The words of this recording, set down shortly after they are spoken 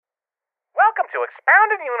to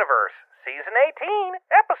Expounded Universe, Season 18,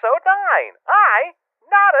 Episode 9, I,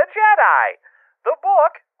 Not a Jedi. The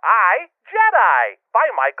book, I, Jedi, by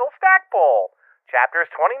Michael Stackpole. Chapters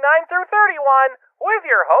 29 through 31, with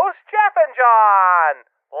your hosts, Jeff and John.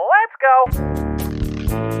 Let's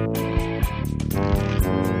go!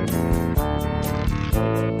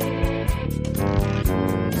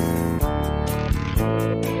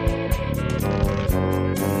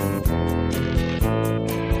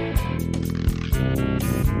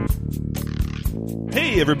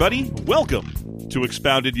 Hey everybody, welcome to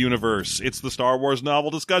Expounded Universe. It's the Star Wars novel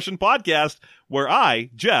discussion podcast where I,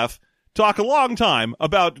 Jeff, talk a long time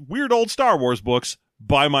about weird old Star Wars books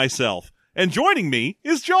by myself. And joining me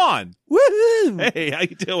is John. Woohoo! Hey, how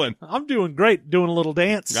you doing? I'm doing great, doing a little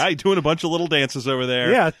dance. Right, doing a bunch of little dances over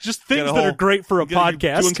there. Yeah, just things that are great for a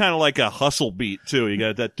podcast. Doing kind of like a hustle beat too. You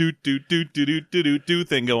got that do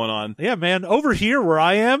thing going on. Yeah, man, over here where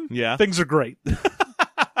I am, Yeah. things are great.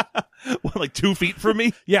 What, like 2 feet from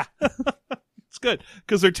me? Yeah. It's good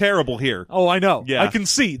because they're terrible here. Oh, I know. Yeah. I can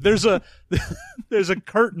see. There's a there's a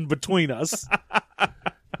curtain between us.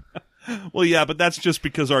 Well, yeah, but that's just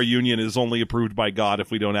because our union is only approved by God if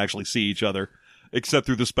we don't actually see each other, except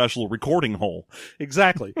through the special recording hole.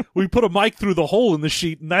 Exactly. We put a mic through the hole in the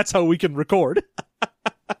sheet, and that's how we can record.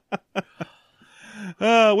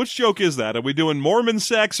 Which joke is that? Are we doing Mormon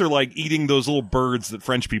sex or like eating those little birds that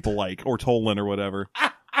French people like, ortolan or whatever?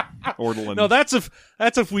 Ortolan. No, that's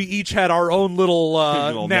if we each had our own little,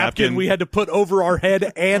 Little napkin. we had to put over our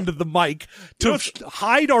head and the mic to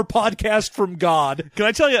hide our podcast from God. Can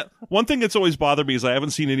I tell you, one thing that's always bothered me is I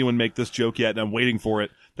haven't seen anyone make this joke yet, and I'm waiting for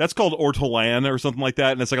it. That's called ortolan or something like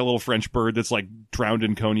that, and it's like a little French bird that's like drowned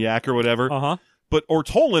in cognac or whatever. Uh-huh. But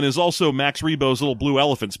ortolan is also Max Rebo's little blue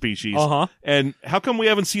elephant species. Uh-huh. And how come we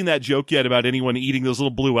haven't seen that joke yet about anyone eating those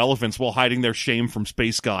little blue elephants while hiding their shame from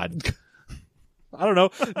Space God? I don't know.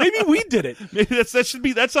 Maybe we did it. Maybe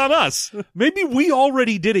that's on us. Maybe we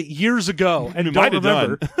already did it years ago and We don't might have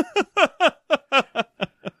remember.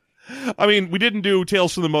 I mean, we didn't do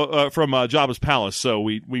Tales from Jabba's Palace, so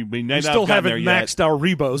we may We not still have gotten haven't there maxed our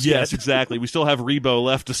Rebos Yes, yet. exactly. We still have Rebo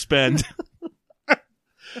left to spend.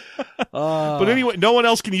 Uh, But anyway, no one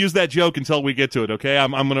else can use that joke until we get to it. Okay,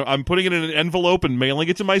 I'm putting it in an envelope and mailing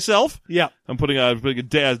it to myself. yeah. I'm putting a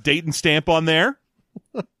date and stamp on there.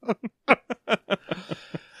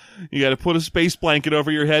 You got to put a space blanket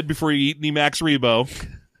over your head before you eat any Max Rebo.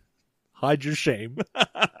 Hide your shame.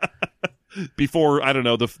 Before, I don't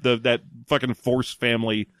know, that fucking Force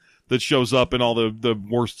family that shows up in all the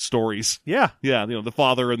worst stories. Yeah. Yeah, you know, the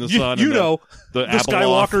father and the son. You and know, the the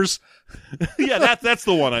Skywalkers, Yeah, that's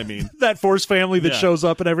the one I mean. that Force family that Yeah. shows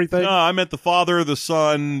up and everything. No, I meant the father, the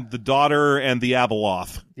son, the daughter, and the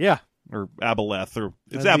Abeloth. Yeah. Or Aboleth, or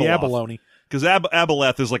it's And the Abeloth. abalone. Because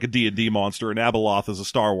Aboleth is like a D&D monster, and Abeloth is a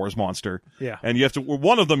Star Wars monster. Yeah. And you have to,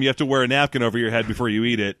 one of them, you have to wear a napkin over your head before you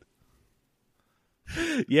eat it.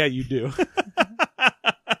 Yeah, you do.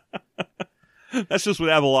 That's just what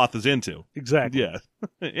Abeloth is into. Exactly. Yeah.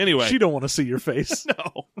 Anyway. She don't want to see your face.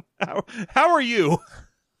 No. How are you?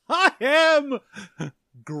 I am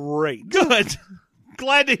great. Good.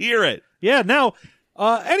 Glad to hear it. Yeah, now,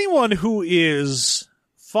 anyone who is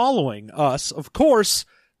following us, of course,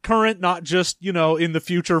 current, not just, in the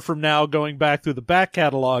future from now, going back through the back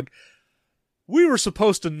catalog, we were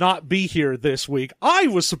supposed to not be here this week. I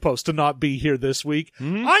was supposed to not be here this week.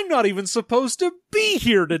 Hmm? I'm not even supposed to be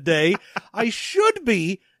here today. I should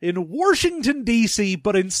be in Washington, D.C.,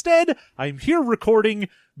 but instead, I'm here recording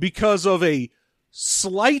because of a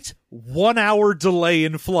slight 1-hour delay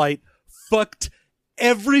in flight. Fucked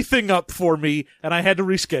everything up for me, and I had to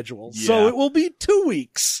reschedule. Yeah. So it will be 2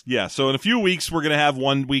 weeks. Yeah, so in a few weeks, we're going to have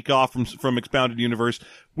 1 week off from Expounded Universe.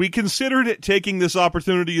 We considered it taking this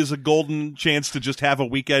opportunity as a golden chance to just have a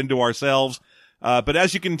weekend to ourselves. But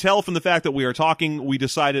as you can tell from the fact that we are talking, we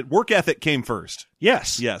decided work ethic came first.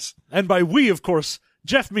 Yes. Yes. And by we, of course,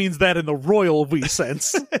 Jeff means that in the royal we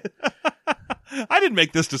sense. I didn't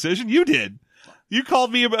make this decision. You did. You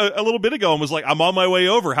called me a little bit ago and was like, I'm on my way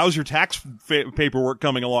over. How's your tax paperwork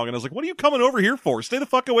coming along? And I was like, what are you coming over here for? Stay the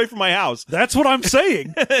fuck away from my house. That's what I'm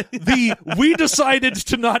saying. We decided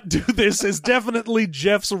to not do this is definitely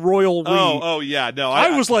Jeff's royal we. Oh, yeah. No,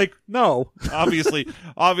 I was like, no. obviously,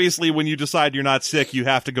 when you decide you're not sick, you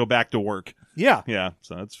have to go back to work. Yeah. Yeah,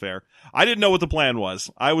 so that's fair. I didn't know what the plan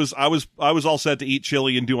was. I was all set to eat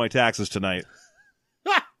chili and do my taxes tonight.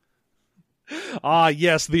 Ah,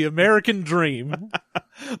 yes, the American dream.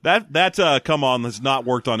 That come on has not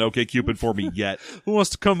worked on OkCupid for me yet. Who wants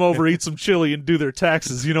to come over, eat some chili, and do their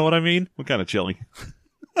taxes? You know what I mean? What kind of chili?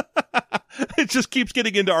 It just keeps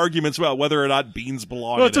getting into arguments about whether or not beans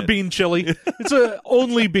belong Well, in it's a it. bean chili. It's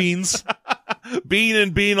only beans. Bean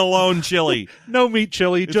and bean alone chili. No meat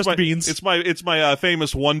chili, It's just my- beans. It's my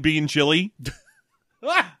famous one bean chili.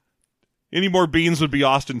 Any more beans would be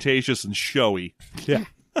ostentatious and showy. Yeah.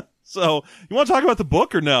 So, you want to talk about the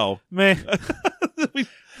book or no? Meh.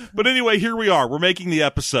 But anyway, here we are. We're making the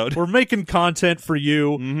episode. We're making content for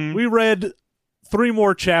you. Mhm. We read 3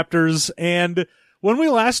 more chapters, and when we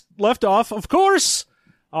last left off, of course,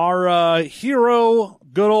 our hero,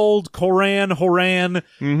 good old Horan,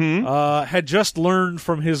 had just learned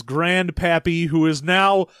from his grandpappy, who is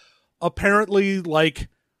now apparently like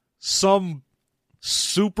some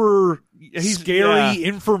super scary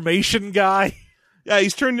information guy. Yeah,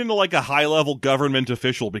 he's turned into like a high-level government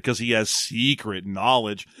official because he has secret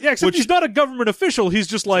knowledge. Yeah, except he's not a government official. He's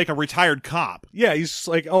just like a retired cop. Yeah, he's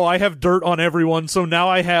like, oh, I have dirt on everyone, so now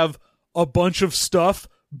I have a bunch of stuff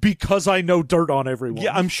because I know dirt on everyone.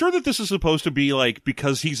 Yeah, I'm sure that this is supposed to be like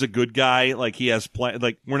because he's a good guy, like he has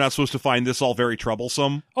like we're not supposed to find this all very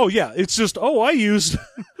troublesome. Oh yeah, it's just I used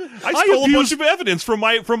I stole a bunch of evidence from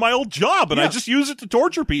my old job and I Yeah. just use it to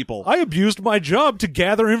torture people. I abused my job to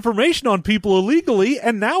gather information on people illegally,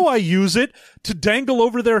 and now I use it to dangle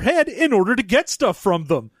over their head in order to get stuff from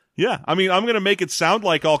them. Yeah, I mean, I'm going to make it sound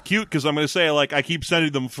like all cute because I'm going to say, like, I keep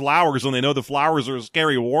sending them flowers and they know the flowers are a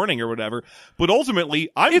scary warning or whatever. But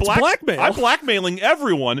ultimately, It's blackmail. I'm blackmailing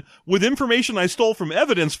everyone with information I stole from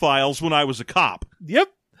evidence files when I was a cop. Yep.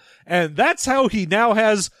 And that's how he now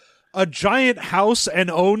has a giant house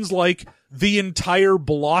and owns, like, the entire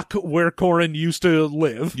block where Corin used to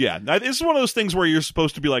live. Yeah, now, this is one of those things where you're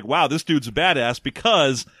supposed to be like, wow, this dude's a badass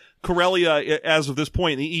because Corellia, as of this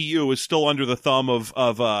point in the EU, is still under the thumb of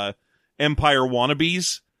Empire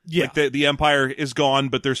wannabes. Yeah. Like the Empire is gone,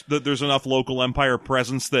 but there's enough local Empire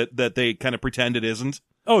presence that they kind of pretend it isn't.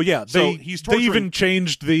 Oh, yeah. So They, he's they torturing- even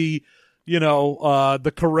changed the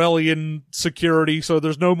Corellian security, so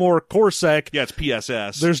there's no more Corsac. Yeah, it's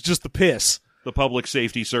PSS, There's just the piss. the Public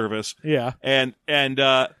Safety Service. Yeah. And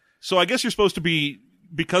so I guess you're supposed to be,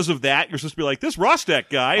 because of that, you're supposed to be like, this Rostek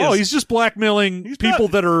guy is, Oh, he's just blackmailing He's people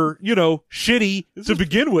not- that are, shitty to just-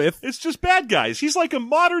 begin with. it's just bad guys. He's like a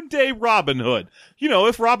modern day Robin Hood. You know,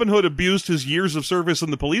 if Robin Hood abused his years of service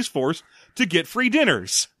in the police force to get free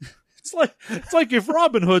dinners. It's like if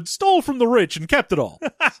Robin Hood stole from the rich and kept it all.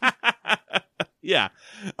 Yeah.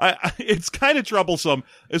 It's kind of troublesome,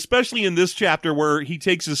 especially in this chapter where he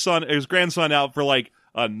takes his grandson out for like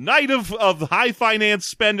a night of high finance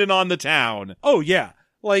spending on the town. Oh, yeah.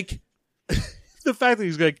 Like, the fact that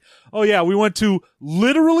he's like, oh, yeah, we went to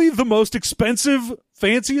literally the most expensive,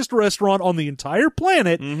 fanciest restaurant on the entire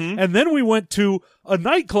planet, and then we went to a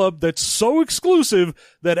nightclub that's so exclusive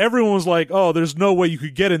that everyone was like, oh, there's no way you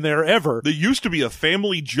could get in there ever. There used to be a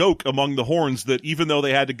family joke among the Horns that even though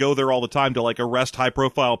they had to go there all the time to like arrest high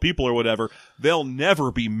profile people or whatever, they'll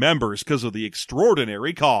never be members because of the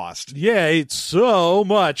extraordinary cost. Yeah, it's so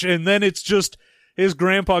much. And then it's just his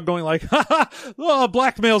grandpa going like, ha ha, oh,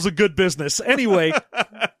 blackmail's a good business. Anyway,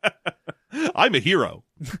 I'm a hero.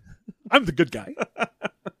 I'm the good guy.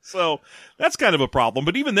 So that's kind of a problem.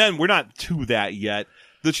 But even then, we're not to that yet.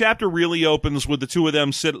 The chapter really opens with the two of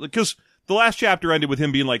them because the last chapter ended with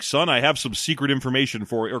him being like, son, I have some secret information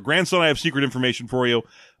for you, or grandson, I have secret information for you.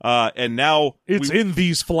 And now It's in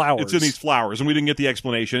these flowers. It's in these flowers, and we didn't get the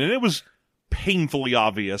explanation. And it was painfully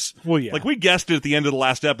obvious. Well, yeah. Like we guessed it at the end of the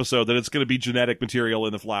last episode that it's going to be genetic material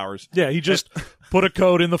in the flowers. Yeah, he just put a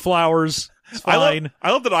code in the flowers. It's fine.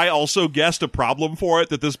 I love that I also guessed a problem for it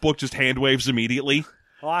that this book just hand waves immediately.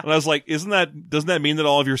 And I was like, doesn't that mean that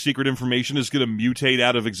all of your secret information is going to mutate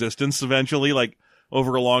out of existence eventually, like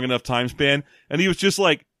over a long enough time span? And he was just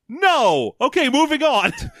like, no. Okay, moving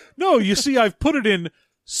on. No, you see, I've put it in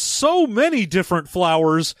so many different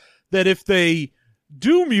flowers that if they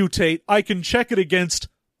do mutate, I can check it against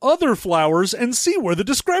other flowers and see where the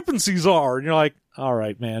discrepancies are. And you're like, all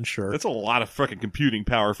right, man, sure. That's a lot of fucking computing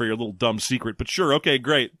power for your little dumb secret, but sure, okay,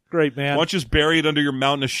 great. Great, man. Why don't you just bury it under your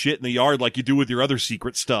mountain of shit in the yard like you do with your other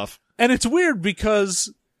secret stuff? And it's weird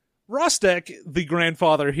because Rostek, the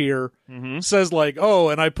grandfather here, says like, oh,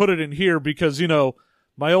 and I put it in here because,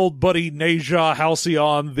 my old buddy Neja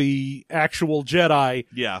Halcyon, the actual Jedi,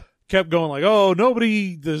 Yeah. kept going like, oh,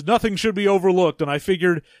 there's nothing should be overlooked. And I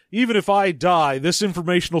figured even if I die, this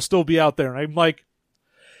information will still be out there. And I'm like,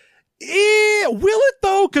 will it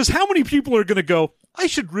though? Because how many people are going to go, I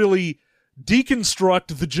should really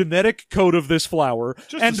deconstruct the genetic code of this flower.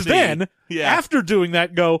 Just to And see. then Yeah. after doing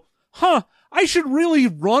that go, I should really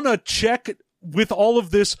run a check with all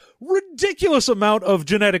of this ridiculous amount of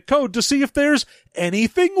genetic code to see if there's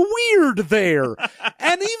anything weird there.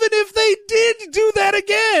 And even if they did do that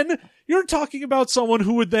again, you're talking about someone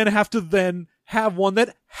who would then have to then have one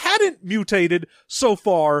that hadn't mutated so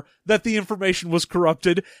far that the information was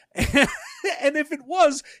corrupted. And if it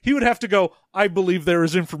was, he would have to go, I believe there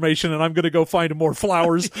is information and I'm going to go find more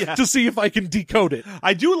flowers to see if I can decode it.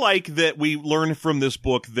 I do like that we learn from this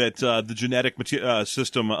book that the genetic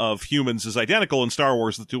system of humans is identical in Star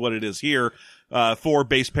Wars to what it is here. 4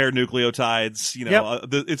 base pair nucleotides, you know,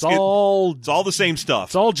 it's all the same stuff.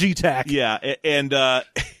 It's all GTAC. Yeah. And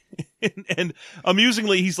and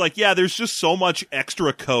amusingly, he's like, yeah, there's just so much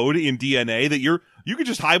extra code in DNA that you could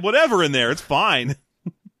just hide whatever in there. It's fine.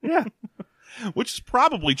 Yeah. Which is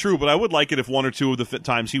probably true, but I would like it if one or two of the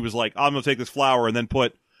times he was like, I'm going to take this flower and then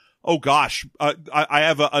put, oh gosh, I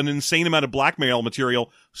have an insane amount of blackmail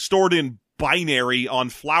material stored in binary on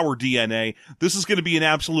flower DNA. This is going to be an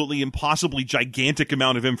absolutely impossibly gigantic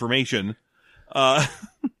amount of information.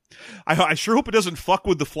 I sure hope it doesn't fuck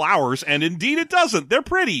with the flowers, and indeed it doesn't. They're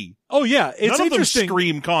pretty. Oh yeah, it's None of them interesting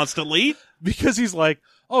scream constantly. because he's like,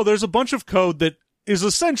 oh, there's a bunch of code that is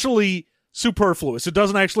essentially superfluous. It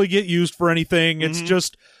doesn't actually get used for anything. It's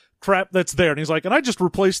just crap that's there. And he's like, and I just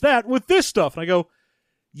replaced that with this stuff. And I go,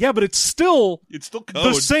 yeah, but it's still code.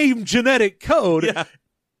 the same genetic code. Yeah.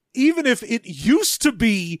 Even if it used to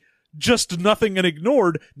be just nothing and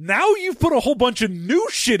ignored, now you've put a whole bunch of new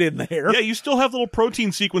shit in there. Yeah, you still have little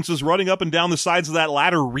protein sequences running up and down the sides of that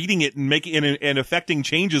ladder, reading it and making and affecting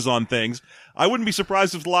changes on things. I wouldn't be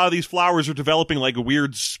surprised if a lot of these flowers are developing like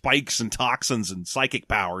weird spikes and toxins and psychic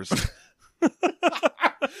powers.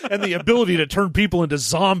 And the ability to turn people into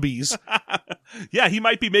zombies. Yeah, he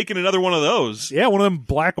might be making another one of those. Yeah, one of them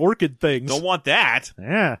black orchid things. Don't want that.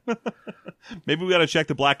 Yeah. Maybe we got to check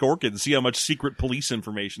the Black Orchid and see how much secret police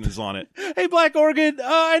information is on it. Hey, Black Orchid,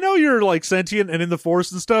 I know you're like sentient and in the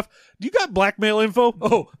forest and stuff. Do you got blackmail info?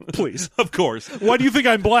 Oh, please. Of course. Why do you think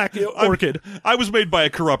I'm Black Orchid? I was made by a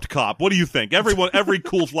corrupt cop. What do you think? Every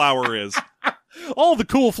cool flower is. All the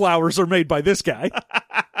cool flowers are made by this guy.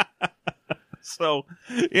 So,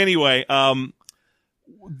 anyway,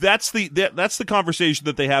 that's the conversation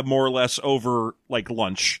that they have more or less over like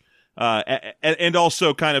lunch, and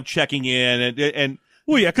also kind of checking in and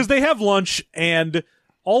Well, yeah, because they have lunch and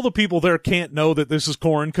all the people there can't know that this is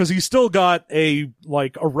Corran because he's still got a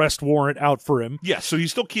like arrest warrant out for him. yeah, so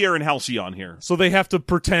he's still Kieran Halcyon here. So they have to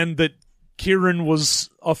pretend that Kieran was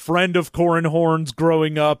a friend of Corran Horn's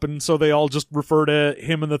growing up, and so they all just refer to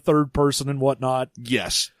him in the third person and whatnot.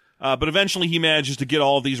 Yes, but eventually he manages to get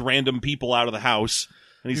all of these random people out of the house,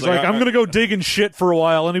 and He's like, I'm going to go dig in shit for a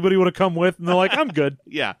while. Anybody want to come with? And they're like, I'm good.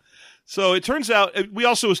 Yeah. So it turns out we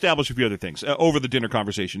also established a few other things over the dinner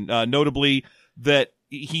conversation, notably that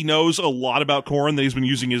he knows a lot about Corran, that he's been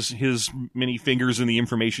using his many fingers in the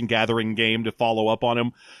information gathering game to follow up on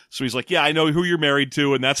him. So he's like, yeah, I know who you're married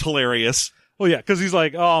to, and that's hilarious. Well, yeah, because he's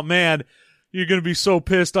like, oh, man, you're going to be so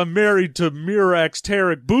pissed. I'm married to Mirax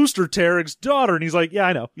Tarek, Booster Tarek's daughter. And he's like, yeah,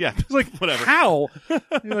 I know. Yeah. He's like, whatever. How? He's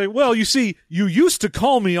like, well, you see, you used to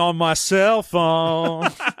call me on my cell phone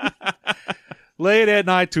late at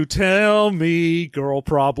night to tell me girl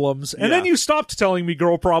problems. And then you stopped telling me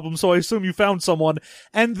girl problems, so I assume you found someone.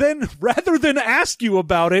 And then rather than ask you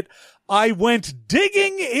about it, I went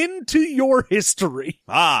digging into your history.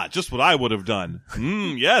 Ah, just what I would have done.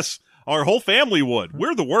 Yes. Our whole family would.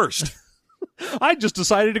 We're the worst. I just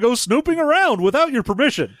decided to go snooping around without your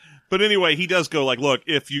permission. But anyway, he does go like, look,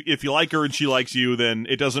 if you like her and she likes you, then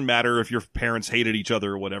it doesn't matter if your parents hated each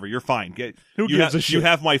other or whatever. You're fine. Who gives a shit? You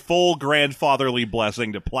have my full grandfatherly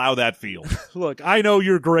blessing to plow that field. Look, I know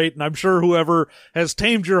you're great, and I'm sure whoever has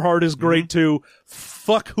tamed your heart is great too.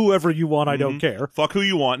 Fuck whoever you want, I don't care. Fuck who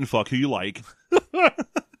you want and fuck who you like.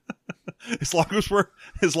 as long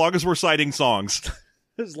as we're citing songs.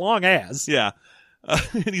 As long as. Yeah.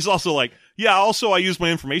 And he's also like, yeah, also I use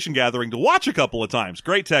my information gathering to watch a couple of times.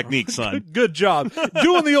 Great technique, son. Good job.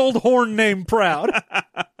 Doing the old Horn name proud.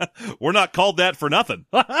 We're not called that for nothing.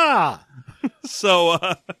 So,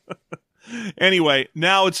 anyway,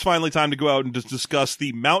 now it's finally time to go out and just discuss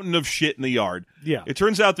the mountain of shit in the yard. Yeah. It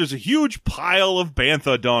turns out there's a huge pile of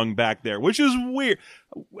bantha dung back there, which is weird.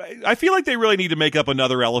 I feel like they really need to make up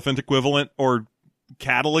another elephant equivalent or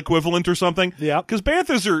cattle equivalent or something. Yeah. Because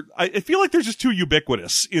banthas are, I feel like they're just too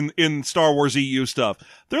ubiquitous in Star Wars EU stuff.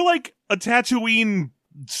 They're like a Tatooine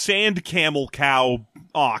sand camel cow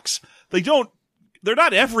ox. They're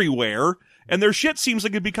not everywhere, and their shit seems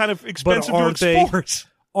like it'd be kind of expensive to export.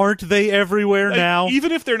 Aren't they everywhere now?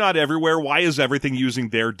 Even if they're not everywhere, why is everything using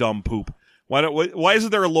their dumb poop? Why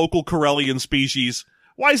isn't there a local Corellian species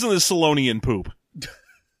Why isn't this Solonian poop?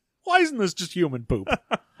 Why isn't this just human poop?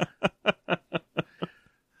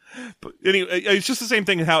 But anyway, it's just the same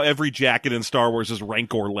thing how every jacket in Star Wars is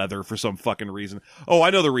Rancor leather for some fucking reason. Oh, I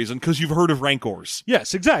know the reason, because you've heard of Rancors.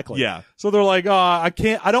 Yes, exactly. Yeah. So they're like, I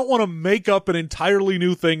don't want to make up an entirely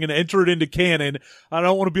new thing and enter it into canon. I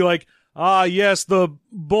don't want to be like, yes, the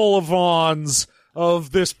Bullivons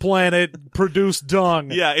of this planet produce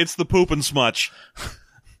dung. Yeah, it's the poop and smutch.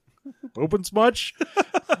 Poop and smudge?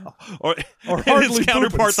 or Hardly its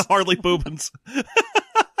counterpart, Poopins. the Hardly Poopins.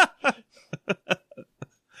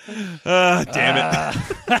 Damn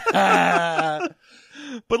it.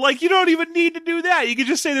 But, like, you don't even need to do that. You can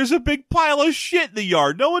just say there's a big pile of shit in the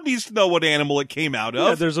yard. No one needs to know what animal it came out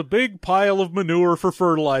Yeah, of. there's a big pile of manure for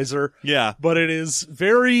fertilizer. Yeah. But it is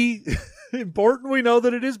very important we know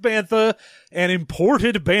that it is bantha and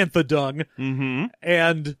imported bantha dung. Mm-hmm.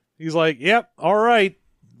 And he's like, yep, all right,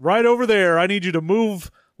 right over there. I need you to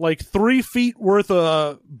move like 3 feet worth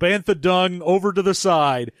of bantha dung over to the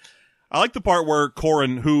side. I like the part where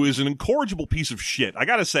Corran, who is an incorrigible piece of shit. I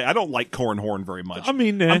gotta say, I don't like Corran Horn very much. I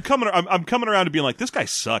mean, I'm coming around to being like, this guy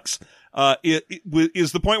sucks.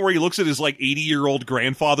 Is the point where he looks at his like 80-year-old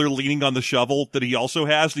grandfather leaning on the shovel that he also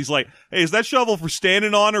has, and he's like, hey, is that shovel for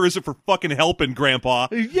standing on or is it for fucking helping, Grandpa?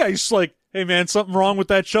 yeah, he's like, hey man, something wrong with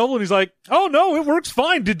that shovel? And he's like, oh no, it works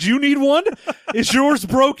fine. Did you need one? Is yours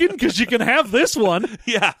broken? Because you can have this one.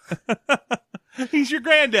 Yeah. He's your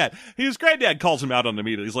granddad. His granddad calls him out on the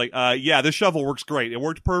meter. He's like, yeah, this shovel works great. It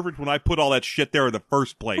worked perfect when I put all that shit there in the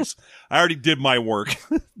first place. I already did my work.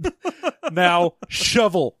 Now,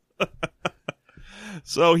 shovel.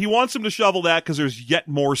 So he wants him to shovel that because there's yet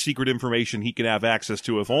more secret information he can have access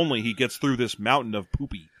to if only he gets through this mountain of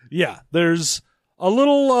poopy. Yeah, there's a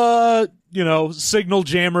little, signal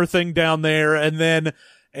jammer thing down there, and then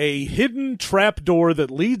a hidden trapdoor that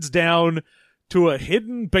leads down to a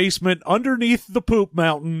hidden basement underneath the poop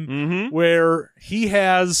mountain where he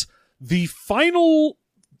has the final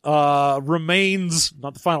remains,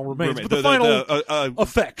 not the final remains, but the final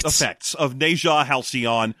effects of Nejah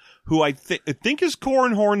Halcyon, who I think is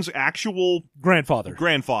Corran Horn's actual grandfather.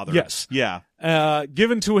 Yes. Yeah.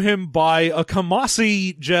 Given to him by a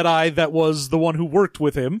Kamasi Jedi that was the one who worked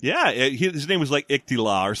with him. Yeah, his name was like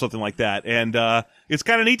Iktila or something like that. And it's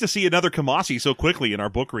kind of neat to see another Kamasi so quickly in our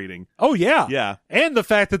book reading. Oh, yeah. Yeah. And the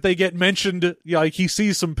fact that they get mentioned, like he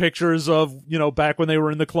sees some pictures of, back when they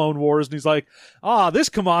were in the Clone Wars, and he's like, this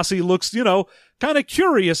Kamasi looks, kind of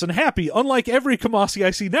curious and happy, unlike every Kamasi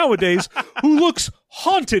I see nowadays, who looks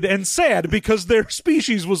haunted and sad because their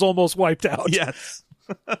species was almost wiped out. Yes.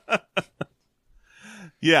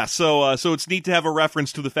 Yeah, so it's neat to have a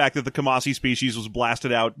reference to the fact that the Kamasi species was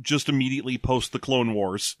blasted out just immediately post the Clone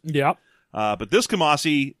Wars. Yeah. But this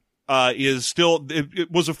Kamasi is still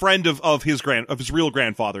it was a friend of his real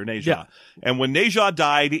grandfather, Nejah. Yeah. And when Nejah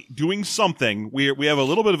died doing something, we have a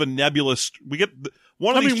little bit of a nebulous. We get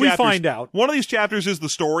one of these chapters. We find out. One of these chapters is the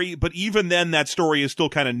story, but even then, that story is still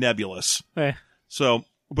kind of nebulous. So.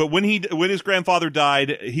 But when his grandfather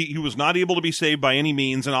died, he was not able to be saved by any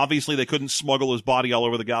means, and obviously they couldn't smuggle his body all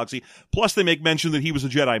over the galaxy. Plus, they make mention that he was a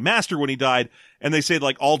Jedi Master when he died, and they say,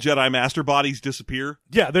 like, all Jedi Master bodies disappear.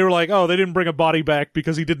 Yeah, they were like, they didn't bring a body back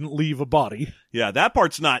because he didn't leave a body. Yeah, that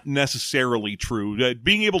part's not necessarily true.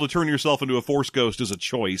 Being able to turn yourself into a Force ghost is a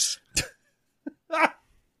choice.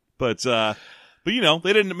 But they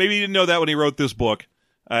didn't know that when he wrote this book.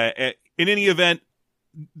 In any event,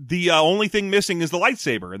 the only thing missing is the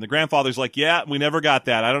lightsaber. And the grandfather's like, yeah, we never got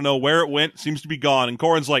that. I don't know where it went. Seems to be gone. And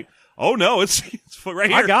Corran's like, oh, no, it's right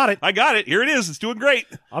here. I got it. Here it is. It's doing great.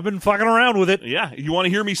 I've been fucking around with it. Yeah. You want to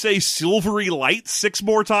hear me say silvery light 6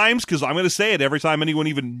 more times? Because I'm going to say it every time anyone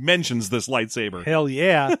even mentions this lightsaber. Hell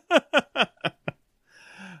yeah.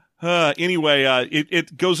 Anyway,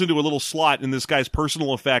 it goes into a little slot in this guy's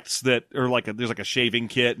personal effects that are there's like a shaving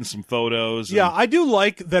kit and some photos. Yeah, I do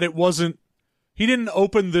like that it wasn't. He didn't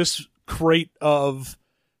open this crate of,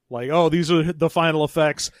 like, these are the final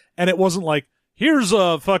effects, and it wasn't like, here's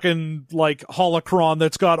a fucking, like, holocron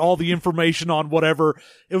that's got all the information on whatever.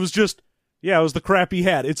 It was just, it was the crap he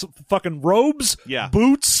had. It's fucking robes,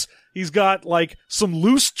 boots, he's got, like, some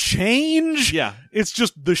loose change. Yeah. It's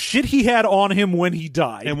just the shit he had on him when he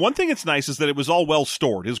died. And one thing that's nice is that it was all well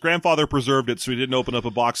stored. His grandfather preserved it so he didn't open up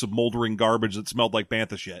a box of moldering garbage that smelled like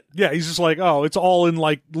bantha shit. Yeah, he's just like, it's all in,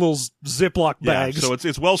 like, little Ziploc bags. Yeah, so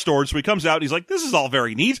it's well stored. So he comes out and he's like, this is all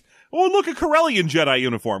very neat. Oh, look, a Corellian Jedi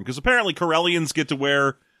uniform. Because apparently Corellians get to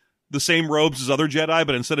wear the same robes as other Jedi,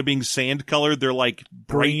 but instead of being sand-colored, they're, like,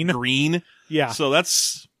 bright green. Yeah. So that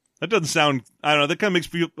doesn't sound, I don't know, that kind of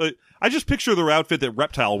makes me feel, I just picture the outfit that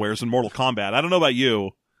Reptile wears in Mortal Kombat. I don't know about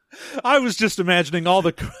you. I was just imagining all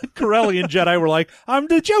the Corellian Jedi were like, I'm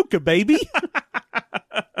the Joker, baby.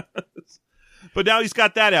 But now he's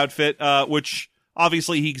got that outfit, which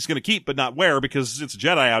obviously he's going to keep but not wear because it's a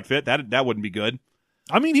Jedi outfit. That wouldn't be good.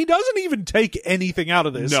 I mean, he doesn't even take anything out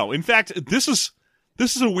of this. No, in fact, this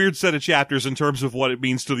is a weird set of chapters in terms of what it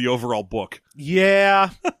means to the overall book. Yeah.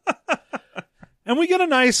 And we get a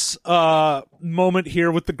nice moment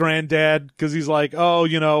here with the granddad because he's like,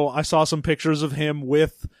 oh, I saw some pictures of him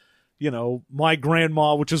with, my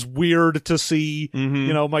grandma, which is weird to see,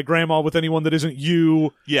 my grandma with anyone that isn't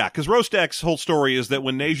you. Yeah, because Rostek's whole story is that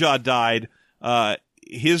when Nejad died,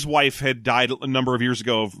 his wife had died a number of years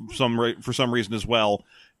ago for some reason as well.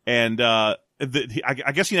 And I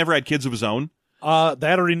guess he never had kids of his own.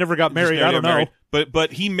 That or he never got married. I don't know.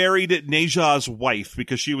 But he married Nejad's wife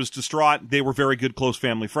because she was distraught. They were very good, close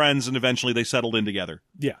family friends, and eventually they settled in together.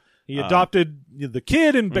 Yeah. He adopted the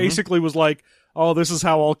kid and basically was like, oh, this is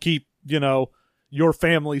how I'll keep, your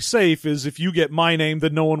family safe is if you get my name,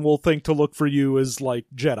 then no one will think to look for you as like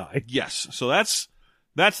Jedi. Yes. So that's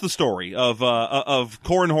the story of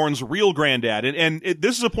Corran Horn's real granddad. And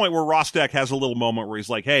this is a point where Rostek has a little moment where he's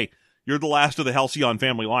like, hey, you're the last of the Halcyon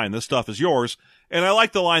family line. This stuff is yours. And I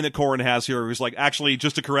like the line that Corran has here where he's like, actually,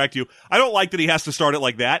 just to correct you, I don't like that he has to start it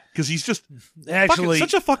like that because he's just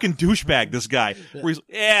such a fucking douchebag, this guy. Where he's,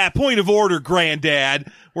 point of order,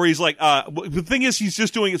 granddad. Where he's like, the thing is, he's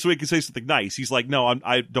just doing it so he can say something nice. He's like, no,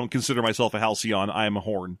 I don't consider myself a Halcyon. I am a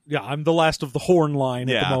Horn. Yeah, I'm the last of the Horn line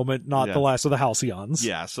at the moment, not the last of the Halcyons.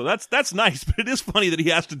 Yeah, so that's nice, but it is funny that he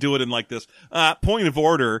has to do it in like this. Point of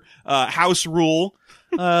order, house rule.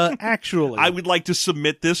 Actually, I would like to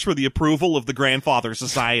submit this for the approval of the Grandfather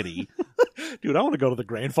Society. Dude, I want to go to the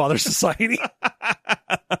Grandfather Society.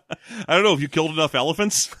 I don't know if you killed enough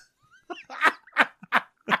elephants.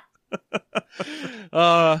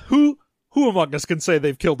 Who among us can say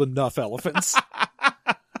they've killed enough elephants?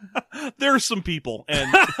 There are some people,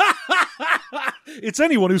 and it's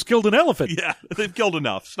anyone who's killed an elephant. Yeah, they've killed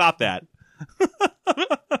enough. Stop that.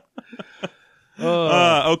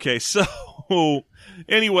 Okay, so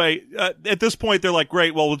anyway, at this point, they're like,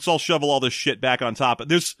 great, well, let's all shovel all this shit back on top.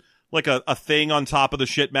 There's like a thing on top of the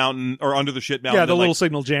shit mountain, or under the shit mountain. Yeah, the little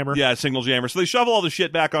signal jammer. Yeah, signal jammer. So they shovel all the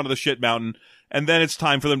shit back onto the shit mountain, and then it's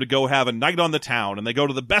time for them to go have a night on the town, and they go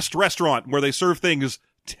to the best restaurant where they serve things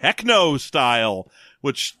techno style,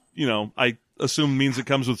 which, I assume means it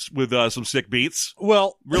comes with some sick beats.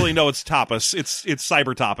 Well, really, no, it's tapas. It's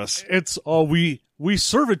cyber tapas. It's, we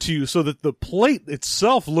serve it to you so that the plate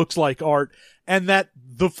itself looks like art, and that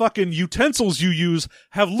the fucking utensils you use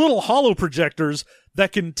have little hollow projectors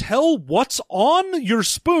that can tell what's on your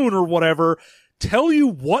spoon or whatever, tell you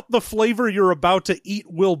what the flavor you're about to eat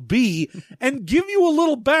will be, and give you a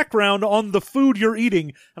little background on the food you're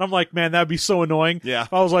eating. And I'm like, man, that'd be so annoying. Yeah.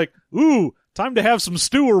 If I was like, ooh, time to have some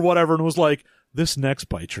stew or whatever, and was like, this next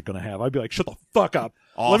bite you're gonna have, I'd be like, shut the fuck up.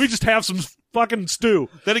 Let me just have some fucking stew.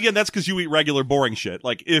 Then again, that's because you eat regular boring shit.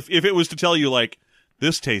 Like, if it was to tell you, like,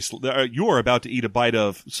 this tastes, you are about to eat a bite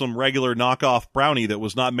of some regular knockoff brownie that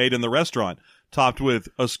was not made in the restaurant, topped with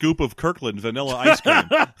a scoop of Kirkland vanilla ice cream.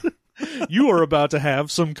 You are about to have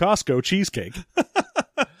some Costco cheesecake.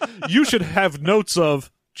 You should have notes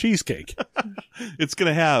of cheesecake. It's going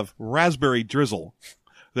to have raspberry drizzle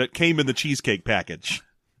that came in the cheesecake package.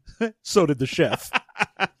 So did the chef.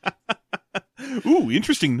 Ooh,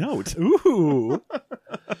 interesting note. Ooh.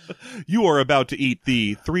 You are about to eat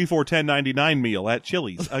the 3 for $10.99 meal at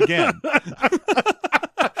Chili's again.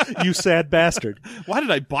 You sad bastard. Why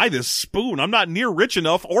did I buy this spoon? I'm not near rich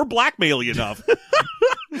enough or blackmaily enough.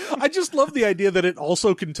 I just love the idea that it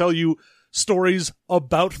also can tell you stories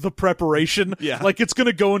about the preparation. Yeah. Like, it's going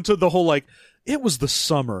to go into the whole, like, it was the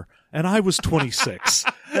summer and I was 26.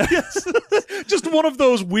 Yes. Just one of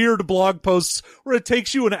those weird blog posts where it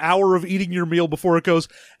takes you an hour of eating your meal before it goes,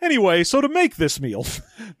 anyway, so to make this meal.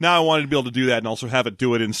 Now I wanted to be able to do that and also have it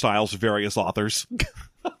do it in styles of various authors.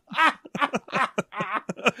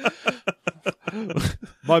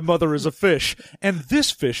 My mother is a fish, and this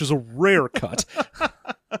fish is a rare cut.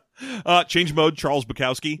 Change mode, Charles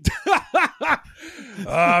Bukowski.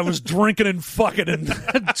 I was drinking and fucking and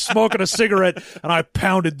smoking a cigarette, and I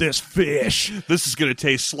pounded this fish. This is going to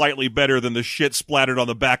taste slightly better than the shit splattered on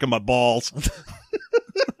the back of my balls.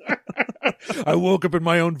 I woke up in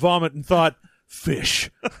my own vomit and thought, fish.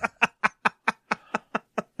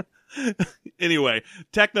 Anyway,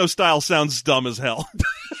 techno style sounds dumb as hell.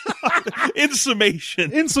 In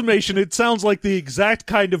summation, it sounds like the exact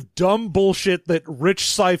kind of dumb bullshit that rich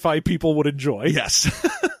sci-fi people would enjoy. Yes.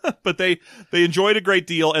 But they enjoyed a great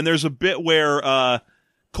deal, and there's a bit where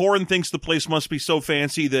Corran thinks the place must be so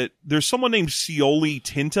fancy that there's someone named Sioli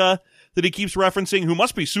Tinta that he keeps referencing, who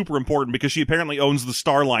must be super important because she apparently owns the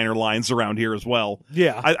Starliner lines around here as well.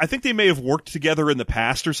 Yeah. I think they may have worked together in the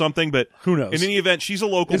past or something, but who knows? in any event, she's a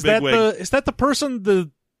local Is that bigwig. is that the person,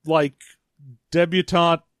 the like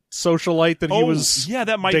debutante socialite that he was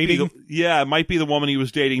that might dating? it might be the woman he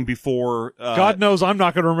was dating before. God knows I'm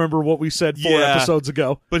not going to remember what we said 4 episodes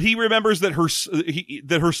ago. But he remembers that her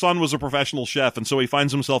son was a professional chef, and so he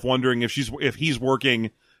finds himself wondering if he's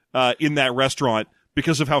working in that restaurant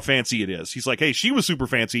because of how fancy it is. He's like, hey, she was super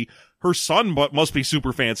fancy. Her son must be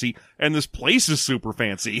super fancy, and this place is super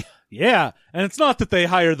fancy. Yeah, and it's not that they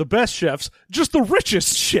hire the best chefs, just the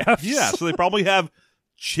richest chefs. Yeah, so they probably have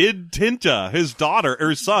Chid Tinta, his daughter,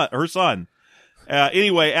 or her son.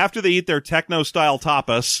 Anyway, after they eat their techno-style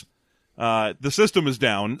tapas, the system is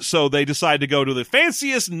down, so they decide to go to the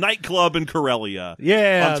fanciest nightclub in Corellia.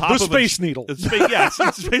 Yeah, on top the of Space Needle. It's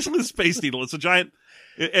basically the Space Needle. It's a giant...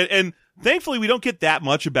 And thankfully, we don't get that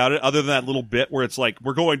much about it other than that little bit where it's like,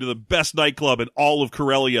 we're going to the best nightclub in all of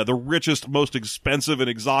Corellia, the richest, most expensive and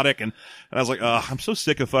exotic. And I was like, I'm so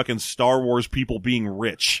sick of fucking Star Wars people being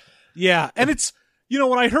rich. Yeah, and it's... You know,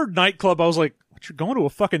 when I heard nightclub, I was like, what, you're going to a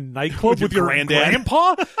fucking nightclub with your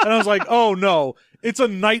grandpa? And I was like, oh no, it's a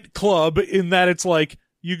nightclub in that it's like,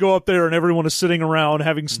 you go up there and everyone is sitting around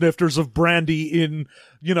having snifters of brandy in,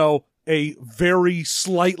 you know, a very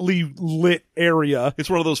slightly lit area. It's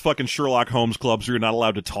one of those fucking Sherlock Holmes clubs where you're not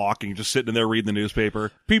allowed to talk and you're just sitting in there reading the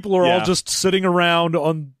newspaper. People are all just sitting around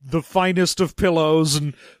on the finest of pillows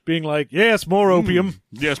and being like, yes, more opium.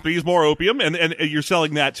 Yes, please, more opium. And you're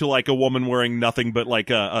selling that to like a woman wearing nothing but like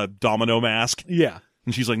a domino mask. Yeah.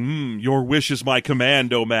 And she's like, your wish is my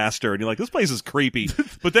commando master. And you're like, this place is creepy.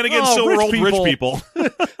 But then again, Oh, so are old rich rich people.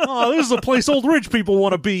 Oh, this is a place old rich people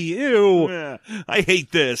want to be. Ew. Yeah, I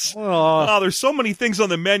hate this. Oh. There's so many things on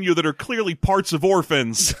the menu that are clearly parts of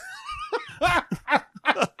orphans.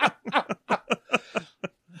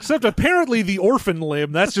 Except apparently the orphan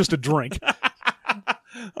limb, that's just a drink.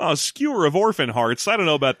 Skewer of orphan hearts. I don't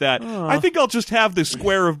know about that. I think I'll just have this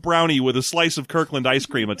square of brownie with a slice of Kirkland ice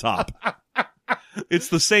cream atop. It's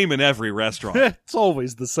the same in every restaurant. It's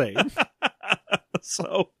always the same.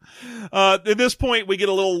 So, at this point, we get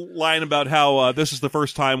a little line about how this is the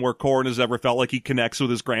first time where Corran has ever felt like he connects with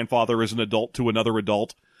his grandfather as an adult to another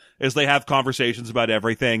adult, as they have conversations about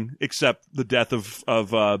everything except the death of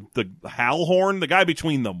the Halhorn, the guy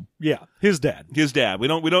between them. Yeah, his dad. His dad. We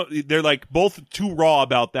don't. They're like both too raw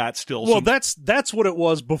about that still. Well, that's what it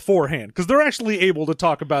was beforehand, because they're actually able to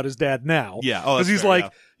talk about his dad now. Yeah, because he's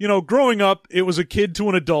like, you know, growing up, it was a kid to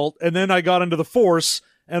an adult, and then I got into the Force,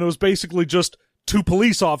 and it was basically just 2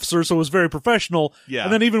 police officers, so it was very professional. Yeah.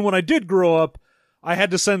 And then even when I did grow up, I had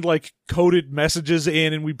to send like coded messages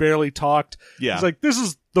in, and we barely talked. Yeah. It's like, this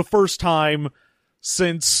is the first time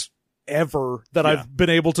since ever that I've been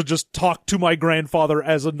able to just talk to my grandfather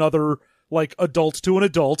as another like adult to an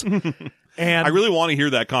adult. And I really want to hear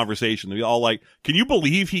that conversation. They're all like, can you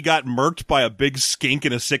believe he got murked by a big skink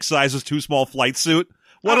in a 6 sizes too small flight suit?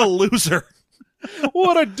 What a loser.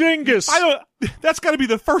 what a dingus. That's got to be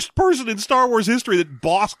the first person in Star Wars history that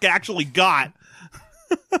Bosk actually got.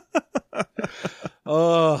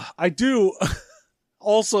 I do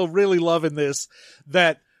also really love in this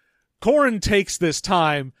that Corran takes this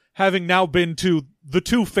time, having now been to the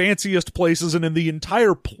 2 fanciest places and in the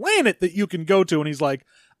entire planet that you can go to, and he's like,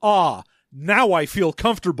 now I feel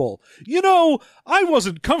comfortable. You know, I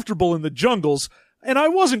wasn't comfortable in the jungles, and I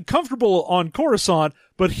wasn't comfortable on Coruscant,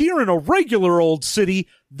 but here in a regular old city,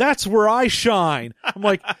 that's where I shine. I'm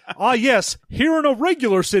like, yes, here in a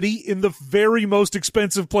regular city, in the very most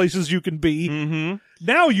expensive places you can be,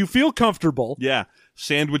 now you feel comfortable. Yeah.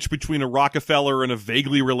 Sandwiched between a Rockefeller and a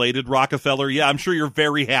vaguely related Rockefeller. Yeah, I'm sure you're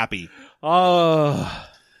very happy. But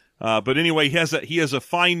anyway, he has a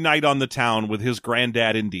fine night on the town with his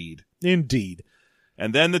granddad indeed. Indeed.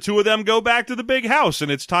 And then the 2 of them go back to the big house,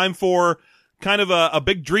 and it's time for kind of a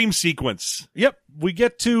big dream sequence. Yep. We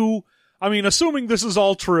get to, I mean, assuming this is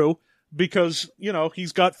all true, because, you know,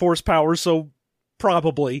 he's got Force powers, so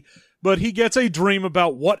probably, but he gets a dream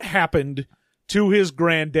about what happened to his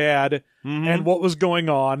granddad and what was going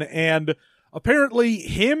on, and apparently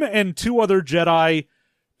him and 2 other Jedi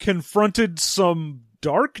confronted some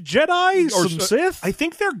dark Jedi, some Sith. I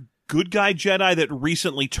think they're good guy Jedi that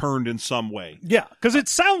recently turned in some way. Yeah, because it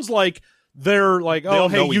sounds like they're like, oh,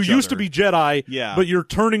 hey, you used to be Jedi, but you're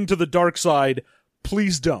turning to the dark side.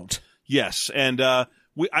 Please don't. Yes, and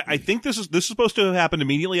I think this is supposed to have happened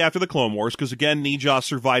immediately after the Clone Wars, because again, Neja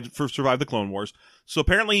survived the Clone Wars. So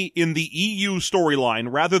apparently, in the EU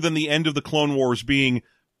storyline, rather than the end of the Clone Wars being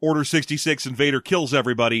Order 66 and Vader kills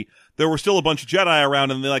everybody, there were still a bunch of Jedi around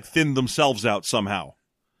and they like thinned themselves out somehow.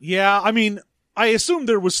 Yeah, I mean, I assume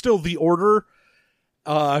there was still the order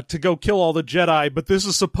to go kill all the Jedi, but this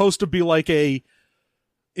is supposed to be like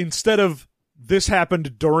instead of this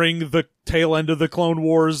happened during the tail end of the Clone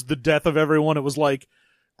Wars, the death of everyone, it was like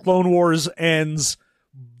Clone Wars ends,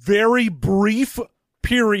 very brief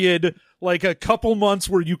period, like a couple months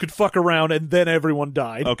where you could fuck around and then everyone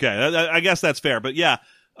died. Okay, I guess that's fair, but yeah.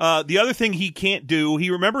 The other thing he can't do, he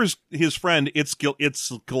remembers his friend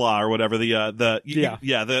Itzkala or whatever, the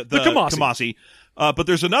Kamasi. But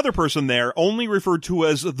there's another person there, only referred to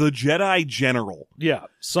as the Jedi General. Yeah,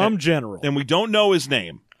 general. And we don't know his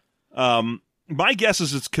name. My guess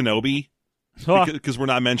is it's Kenobi, because we're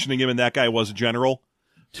not mentioning him, and that guy was a general.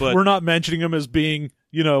 But we're not mentioning him as being,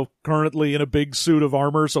 currently in a big suit of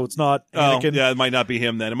armor, so it's not Anakin. Oh, yeah, it might not be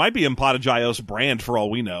him then. It might be Impadagios Brand, for all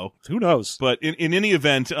we know. Who knows? But in any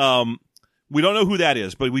event, we don't know who that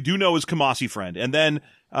is, but we do know his Kamasi friend. And then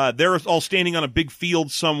they're all standing on a big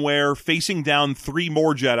field somewhere, facing down 3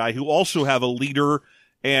 more Jedi who also have a leader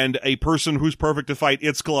and a person who's perfect to fight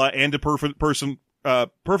Itzkala and a perfect person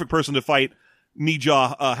to fight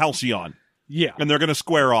Nija Halcyon. Yeah. And they're going to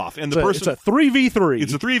square off. And it's a 3v3.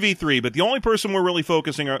 It's a 3v3, but the only person we're really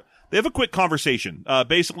focusing on, they have a quick conversation.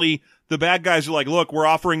 Basically, the bad guys are like, look, we're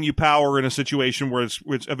offering you power in a situation where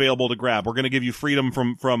it's available to grab. We're going to give you freedom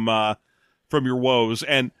from your woes.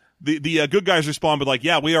 And the good guys respond with like,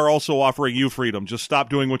 yeah, we are also offering you freedom. Just stop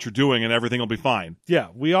doing what you're doing and everything will be fine. Yeah,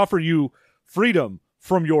 we offer you freedom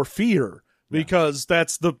from your fear because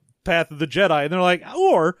that's the path of the Jedi. And they're like,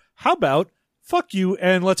 or how about fuck you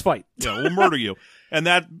and let's fight. Yeah, we'll murder you. And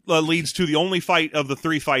that leads to the only fight of the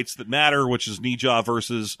 3 fights that matter, which is Nija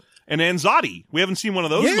versus an Anzadi. We haven't seen one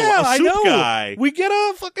of those in a while. A soup guy. We get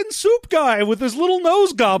a fucking soup guy with his little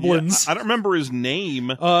nose goblins. Yeah, I don't remember his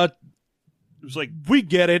name. It was like, we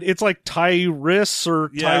get it. It's like Tyrus or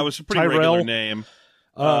it was a pretty regular name.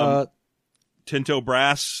 Tinto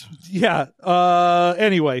Brass. Yeah.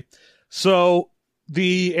 Anyway, so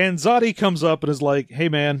the Anzadi comes up and is like, hey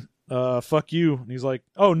man, fuck you. And he's like,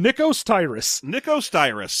 oh, Nikos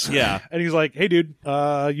Tyrus. Yeah. And he's like, hey dude,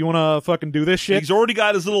 you wanna fucking do this shit? He's already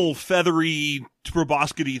got his little feathery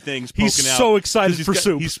proboscity things poking out. He's so excited for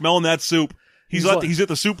soup. He's smelling that soup. He's at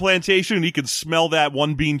the soup plantation and he can smell that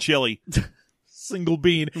 1 bean chili. Single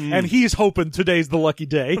bean. And he's hoping today's the lucky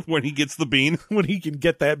day. When he gets the bean. When he can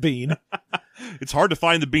get that bean. It's hard to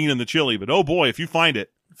find the bean in the chili, but oh boy, if you find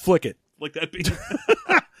it. Flick it. Flick that bean.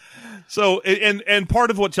 So, and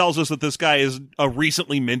part of what tells us that this guy is a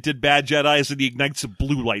recently minted bad Jedi is that he ignites a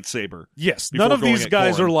blue lightsaber. Yes, none of these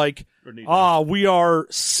guys are like, we are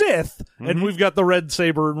Sith, and we've got the red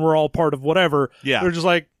saber, and we're all part of whatever. Yeah. They're just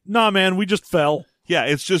like, nah, man, we just fell. Yeah,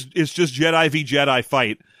 it's just Jedi v. Jedi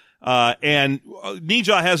fight. And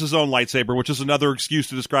Nija has his own lightsaber, which is another excuse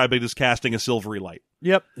to describe it as casting a silvery light.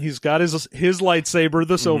 Yep, he's got his lightsaber,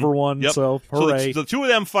 the silver one, so hooray. So the 2 of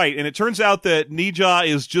them fight, and it turns out that Nija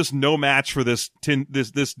is just no match for this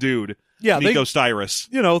dude, Nikos Tyrus.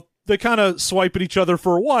 They kind of swipe at each other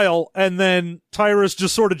for a while, and then Tyrus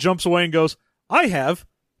just sort of jumps away and goes, I have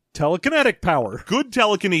telekinetic power. Good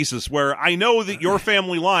telekinesis, where I know that your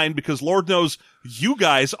family line, because Lord knows you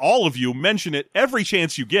guys, all of you, mention it every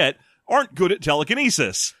chance you get, aren't good at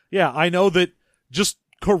telekinesis. Yeah, I know that just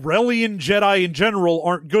Corellian Jedi in general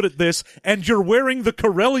aren't good at this, and you're wearing the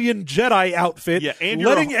Corellian Jedi outfit, and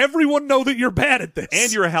letting everyone know that you're bad at this.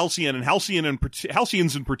 And you're a Halcyon, and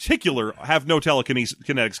Halcyons in particular have no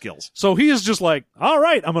telekinetic skills. So he is just like, all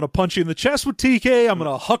right, I'm going to punch you in the chest with TK, I'm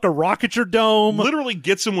going to huck a rock at your dome. Literally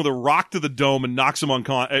gets him with a rock to the dome and knocks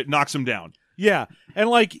him down. Yeah,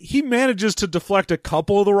 and he manages to deflect a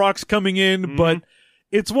couple of the rocks coming in, but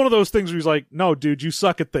it's one of those things where he's like, no, dude, you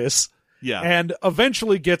suck at this. Yeah. And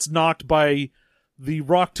eventually gets knocked by the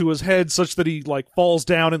rock to his head such that he falls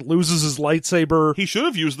down and loses his lightsaber. He should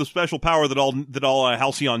have used the special power that all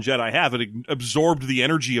Halcyon Jedi have. It absorbed the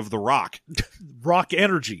energy of the rock. Rock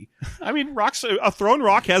energy. I mean, a thrown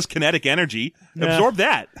rock has kinetic energy. Absorb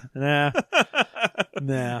that. Nah.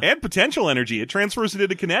 And potential energy. It transfers it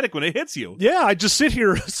into kinetic when it hits you. Yeah, I just sit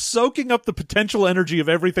here soaking up the potential energy of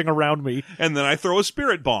everything around me. And then I throw a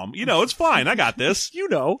spirit bomb. It's fine. I got this.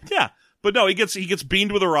 Yeah. But no, he gets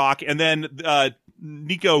beamed with a rock, and then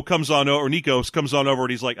Nikos comes on over,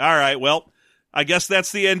 and he's like, all right, well, I guess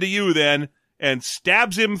that's the end of you then, and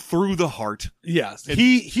stabs him through the heart. Yes.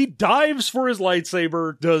 He dives for his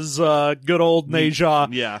lightsaber, does good old Neja.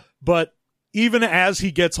 Yeah. But even as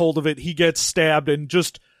he gets hold of it, he gets stabbed and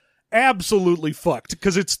just absolutely fucked,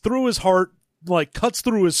 because it's through his heart, cuts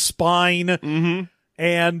through his spine,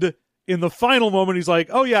 and in the final moment, he's like,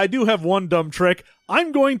 oh yeah, I do have one dumb trick.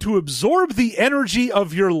 I'm going to absorb the energy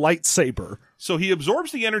of your lightsaber. So he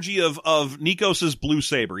absorbs the energy of Nikos's blue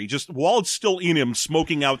saber. He just, while it's still in him,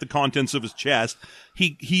 smoking out the contents of his chest,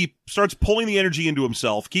 he starts pulling the energy into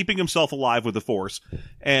himself, keeping himself alive with the Force,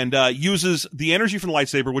 and uses the energy from the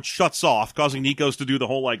lightsaber, which shuts off, causing Nikos to do the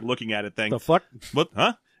whole, like, looking at it thing. The fuck? What?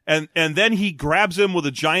 Huh? And then he grabs him with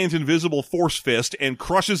a giant invisible Force fist and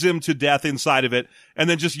crushes him to death inside of it, and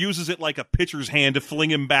then just uses it like a pitcher's hand to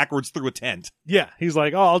fling him backwards through a tent. Yeah, he's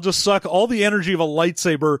like, oh, I'll just suck all the energy of a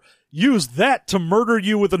lightsaber, use that to murder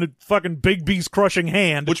you with a fucking big beast crushing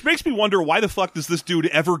hand. Which makes me wonder, why the fuck does this dude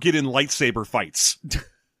ever get in lightsaber fights?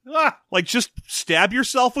 Like, just stab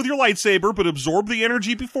yourself with your lightsaber, but absorb the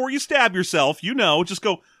energy before you stab yourself. You know, just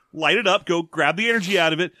go light it up, go grab the energy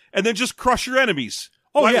out of it, and then just crush your enemies.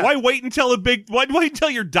 Oh, yeah. Why wait until why wait until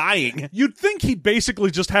you're dying? You'd think he'd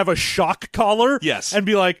basically just have a shock collar. Yes. And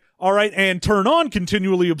be like, all right, and turn on,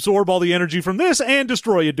 continually absorb all the energy from this, and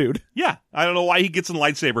destroy a dude. Yeah. I don't know why he gets in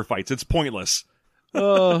lightsaber fights. It's pointless.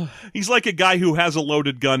 Uh, He's like a guy who has a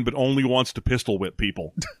loaded gun but only wants to pistol whip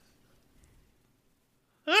people.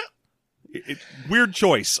 Weird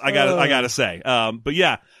choice, I gotta say. But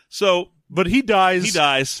yeah, so. But he dies. He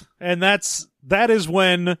dies. And that is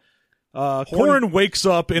when Corrin wakes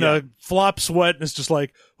up in a flop sweat and is just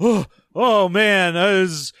like, oh man,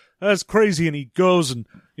 that's crazy. And he goes and,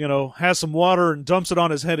 has some water and dumps it on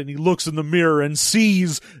his head, and he looks in the mirror and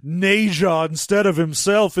sees Neja instead of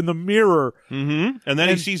himself in the mirror. Mm-hmm. And then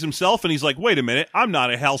he sees himself and he's like, wait a minute, I'm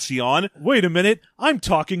not a Halcyon. Wait a minute, I'm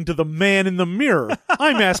talking to the man in the mirror.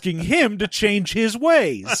 I'm asking him to change his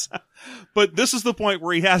ways. But this is the point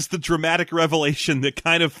where he has the dramatic revelation that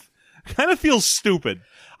kind of feels stupid.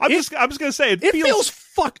 I'm just gonna say it feels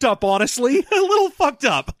fucked up, honestly. A little fucked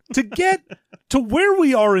up. To get to where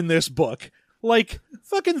we are in this book, like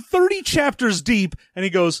fucking 30 chapters deep, and he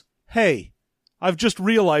goes, hey, I've just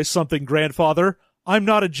realized something, grandfather. I'm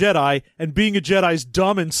not a Jedi, and being a Jedi's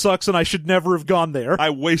dumb and sucks, and I should never have gone there.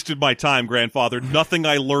 I wasted my time, grandfather. Nothing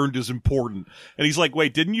I learned is important. And he's like,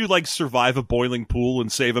 wait, didn't you, survive a boiling pool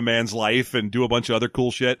and save a man's life and do a bunch of other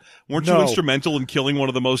cool shit? Weren't you instrumental in killing one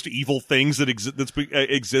of the most evil things that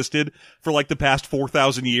existed for, the past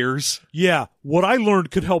 4,000 years? Yeah, what I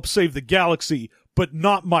learned could help save the galaxy, but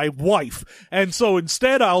not my wife. And so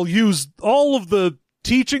instead I'll use all of the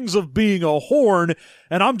teachings of being a Horn,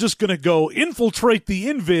 and I'm just gonna go infiltrate the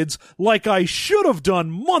Invids like I should have done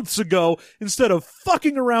months ago instead of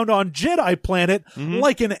fucking around on Jedi planet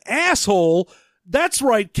like an asshole. That's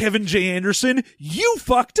right, Kevin J. Anderson, you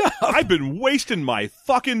fucked up. I've been wasting my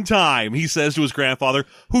fucking time, he says to his grandfather,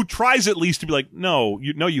 who tries at least to be like, no,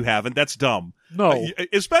 you haven't. That's dumb. No.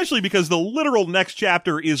 Especially because the literal next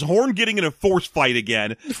chapter is Horn getting in a Force fight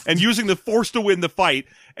again and using the Force to win the fight.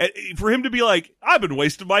 For him to be like, I've been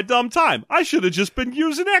wasting my dumb time. I should have just been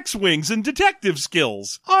using X-Wings and detective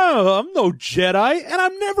skills. I'm no Jedi, and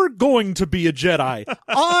I'm never going to be a Jedi.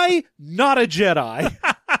 Not a Jedi.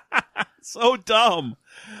 So dumb.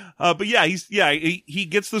 But yeah, he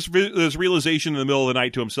gets this realization in the middle of the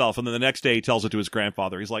night to himself, and then the next day he tells it to his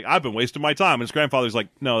grandfather. He's like, I've been wasting my time. And his grandfather's like,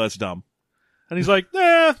 no, that's dumb. And he's like,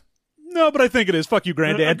 no, but I think it is. Fuck you,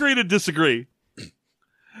 Granddad. Agree to disagree.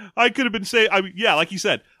 I could have been like you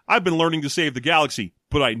said, I've been learning to save the galaxy,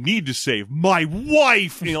 but I need to save my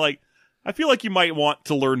wife. And you're like, I feel like you might want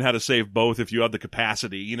to learn how to save both if you have the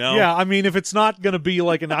capacity, Yeah, I mean, if it's not going to be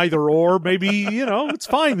like an either or, maybe, it's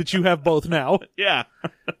fine that you have both now. Yeah.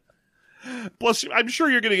 Plus, I'm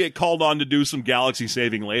sure you're going to get called on to do some galaxy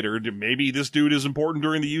saving later. Maybe this dude is important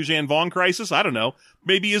during the Yuuzhan Vong crisis. I don't know.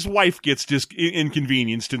 Maybe his wife gets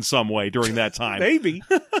inconvenienced in some way during that time. Maybe.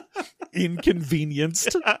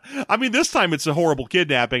 Inconvenienced. I mean, this time it's a horrible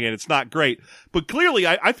kidnapping and it's not great. But clearly,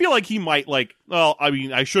 I feel like he might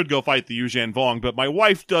I should go fight the Yuuzhan Vong, but my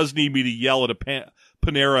wife does need me to yell at a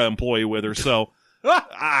Panera employee with her, so...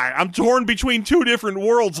 I'm torn between two different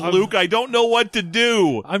worlds, Luke. I don't know what to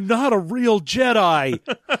do. I'm not a real Jedi.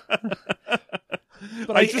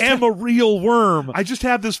 But I am a real worm. I just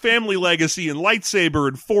have this family legacy and lightsaber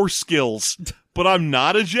and Force skills, but I'm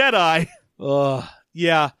not a Jedi.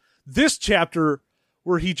 Yeah. This chapter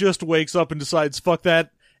where he just wakes up and decides, fuck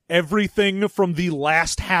that, everything from the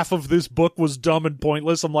last half of this book was dumb and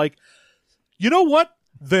pointless. I'm like, you know what?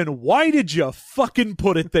 Then why did you fucking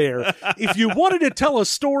put it there? If you wanted to tell a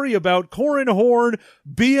story about Corrin Horn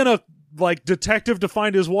being a, detective to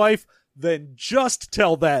find his wife, then just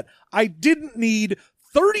tell that. I didn't need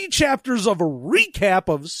 30 chapters of a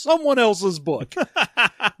recap of someone else's book.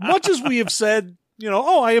 Much as we have said,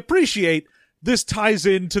 I appreciate this ties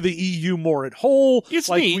into the EU more at whole. It's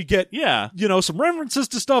like neat. we get, Yeah. some references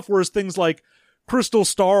to stuff, whereas things like Crystal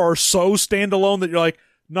Star are so standalone that you're like,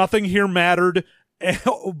 nothing here mattered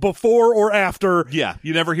before or after. Yeah,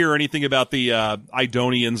 you never hear anything about the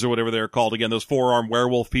Idonians or whatever they're called again, those four-armed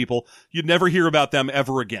werewolf people. You'd never hear about them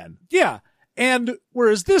ever again. Yeah. And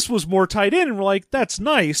whereas this was more tied in, and we're like, that's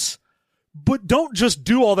nice, but don't just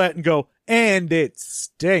do all that and go, and it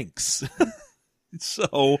stinks.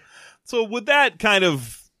 So with that kind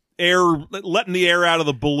of letting the air out of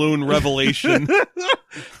the balloon revelation,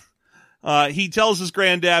 he tells his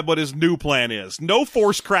granddad what his new plan is. No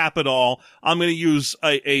force crap at all. I'm going to use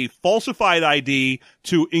a falsified ID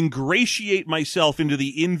to ingratiate myself into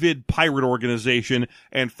the Invid pirate organization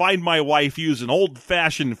and find my wife using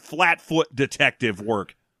old-fashioned flatfoot detective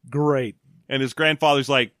work. Great. And his grandfather's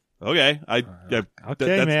like, okay, man.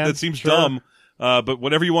 That seems Sure. dumb. But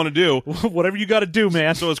whatever you want to do. Whatever you got to do,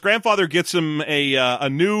 man. So his grandfather gets him a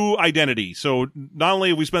new identity. So not only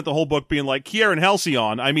have we spent the whole book being like Kieran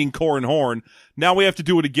Halcyon, I mean Corin Horn, now we have to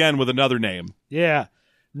do it again with another name. Yeah.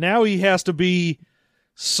 Now he has to be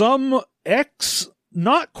some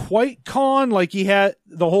not quite con, like he had,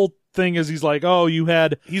 the whole thing is he's like, oh, you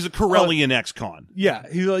had... He's a Corellian ex-con. Yeah,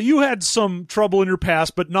 he's like, you had some trouble in your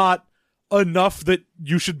past, but not enough that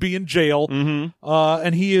you should be in jail. Mm-hmm.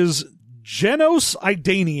 And he is Genos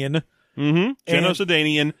Idanian. Mm-hmm. Genos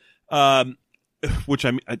Idanian, which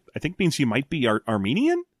I think means he might be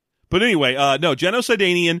Armenian? But anyway, no, Genos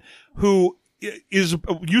Idanian, who is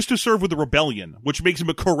used to serve with the Rebellion, which makes him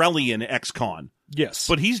a Corellian ex-con. Yes.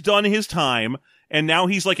 But he's done his time, and now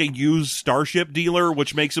he's like a used starship dealer,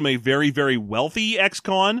 which makes him a very, very wealthy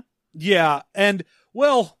ex-con. Yeah, and,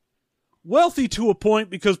 well, wealthy to a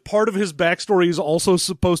point, because part of his backstory is also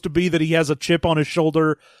supposed to be that he has a chip on his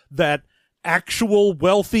shoulder that actual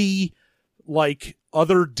wealthy, like,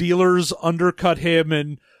 other dealers undercut him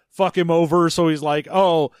and fuck him over, so he's like,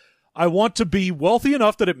 oh, I want to be wealthy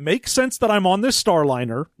enough that it makes sense that I'm on this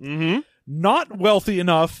Starliner, not wealthy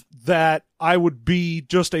enough that I would be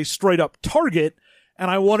just a straight-up target, and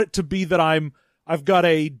I want it to be that I've got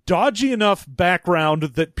a dodgy enough background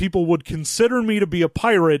that people would consider me to be a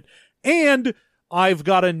pirate, and I've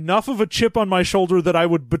got enough of a chip on my shoulder that I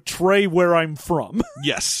would betray where I'm from.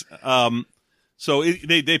 Yes. So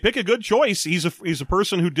they pick a good choice. He's a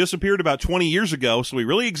person who disappeared about 20 years ago, so he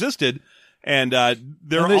really existed. And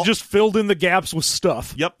they just filled in the gaps with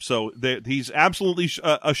stuff. Yep. So he's absolutely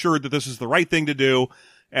assured that this is the right thing to do.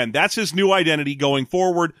 And that's his new identity going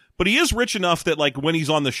forward. But he is rich enough that, like, when he's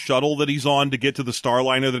on the shuttle that he's on to get to the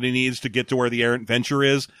Starliner that he needs to get to where the Errant Venture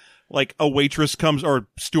is, like, a waitress comes, or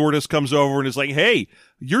stewardess comes over and is like, hey,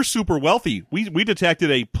 you're super wealthy. We detected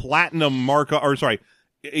a platinum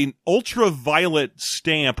an ultraviolet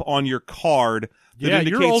stamp on your card. Yeah,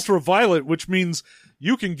 you're ultraviolet, which means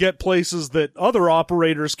you can get places that other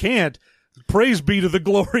operators can't. Praise be to the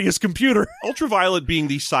glorious computer. Ultraviolet being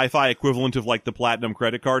the sci-fi equivalent of, like, the platinum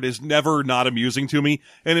credit card is never not amusing to me,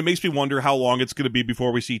 and it makes me wonder how long it's going to be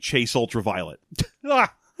before we see Chase Ultraviolet.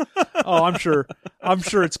 Oh, I'm sure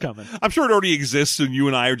it's coming. I'm sure it already exists, and you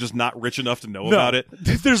and I are just not rich enough to know about it.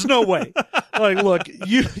 There's no way. Like, look,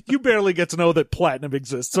 you barely get to know that platinum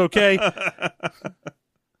exists, okay?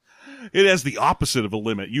 It has the opposite of a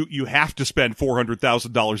limit. You have to spend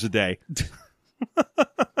 $400,000 a day.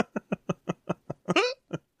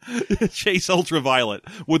 Chase Ultraviolet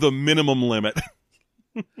with a minimum limit.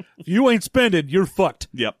 If you ain't spending, you're fucked.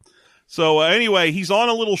 Yep. So anyway, he's on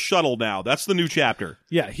a little shuttle now. That's the new chapter.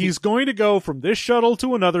 Yeah, he's going to go from this shuttle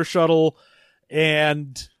to another shuttle,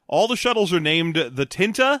 and all the shuttles are named the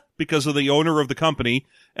Tinta because of the owner of the company,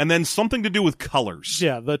 and then something to do with colors.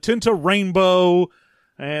 Yeah, the Tinta Rainbow,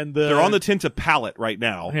 and they're on the Tinta palette right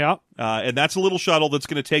now. Yeah, and that's a little shuttle that's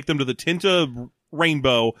going to take them to the Tinta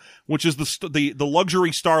Rainbow, which is the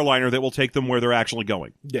luxury Starliner that will take them where they're actually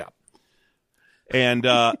going. Yeah, and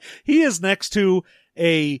he is next to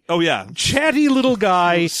a chatty little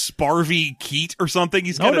guy, Sparvy Keat or something.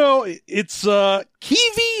 It's Keevy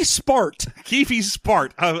Spart. Keevy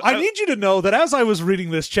Spart. I need you to know that as I was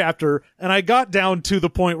reading this chapter, and I got down to the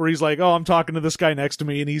point where he's like, "Oh, I'm talking to this guy next to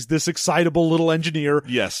me, and he's this excitable little engineer."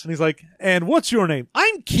 Yes, and he's like, "And what's your name?"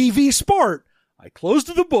 "I'm Keevy Spart." I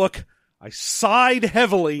closed the book. I sighed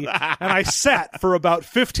heavily, and I sat for about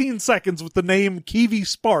 15 seconds with the name Keevy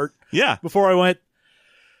Spart. Yeah, before I went,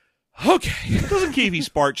 okay. Doesn't Keevy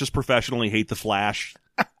Spart just professionally hate the Flash?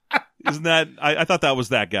 Isn't that? I thought that was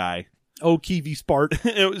that guy. Oh, Keevy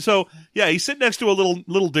Spart. So yeah, he's sitting next to a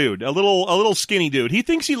little dude, a little skinny dude. He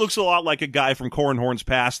thinks he looks a lot like a guy from Corin Horn's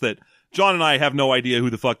past that John and I have no idea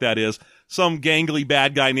who the fuck that is. Some gangly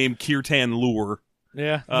bad guy named Kirtan Lure.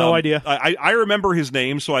 Yeah, no idea. I remember his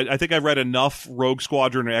name, so I think I read enough Rogue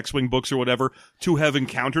Squadron or X-Wing books or whatever to have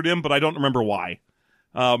encountered him, but I don't remember why.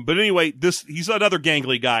 But anyway, he's another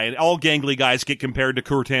gangly guy, and all gangly guys get compared to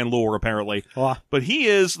Kurtan Lure, apparently. But he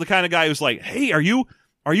is the kind of guy who's like, hey, aren't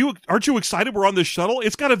you excited we're on this shuttle?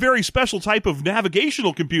 It's got a very special type of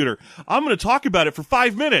navigational computer. I'm going to talk about it for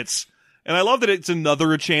 5 minutes. And I love that it's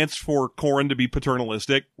another chance for Corran to be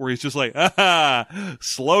paternalistic, where he's just like,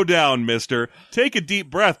 slow down, mister. Take a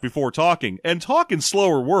deep breath before talking, and talk in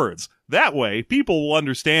slower words. That way, people will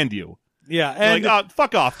understand you. Yeah, and like,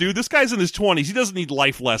 fuck off, dude. This guy's in his 20s. He doesn't need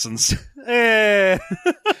life lessons. I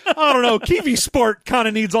don't know. Kiwi Sport kind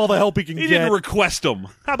of needs all the help he can get. He didn't request him.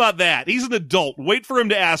 How about that? He's an adult. Wait for him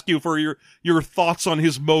to ask you for your thoughts on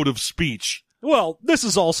his mode of speech. Well, this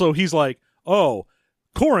is also, he's like, oh,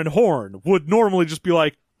 Corran Horn would normally just be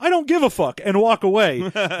like, I don't give a fuck, and walk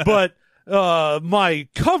away. But my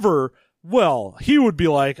cover, well, he would be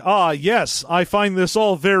like, yes, I find this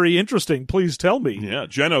all very interesting. Please tell me. Yeah,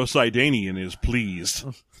 Genocidanian is pleased.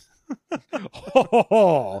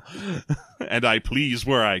 And I please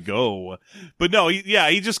where I go. But no,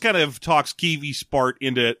 he just kind of talks Kiwi Spart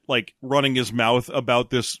into, like, running his mouth about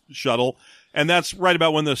this shuttle. And that's right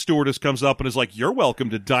about when the stewardess comes up and is like, you're welcome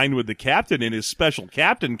to dine with the captain in his special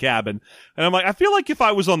captain cabin. And I'm like, I feel like if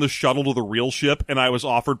I was on the shuttle to the real ship and I was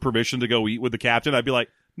offered permission to go eat with the captain, I'd be like,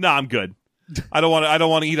 nah, I'm good. I don't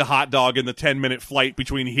want to eat a hot dog in the 10-minute flight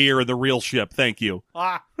between here and the real ship. Thank you.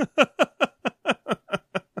 I'm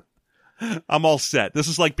all set. This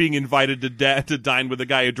is like being invited to dine with the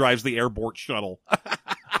guy who drives the airport shuttle.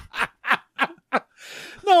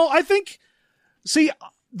 No, I think, see,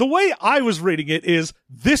 the way I was reading it is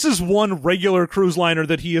this is one regular cruise liner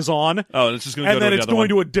that he is on. Oh, and it's just going to go to and then it's going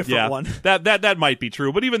to a different one. That might be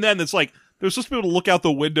true. But even then, it's like they're supposed to be able to look out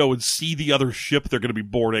the window and see the other ship they're going to be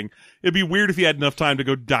boarding. It'd be weird if he had enough time to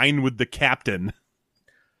go dine with the captain.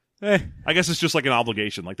 I guess it's just like an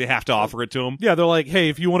obligation. Like they have to offer it to him. Yeah, they're like, hey,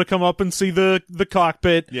 if you want to come up and see the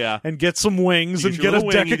cockpit and get some wings and get a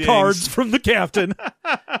deck of cards from the captain.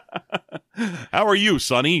 How are you,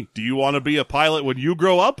 Sonny? Do you want to be a pilot when you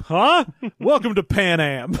grow up? Huh? Welcome to Pan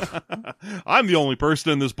Am. I'm the only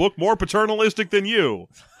person in this book more paternalistic than you.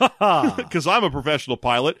 Because I'm a professional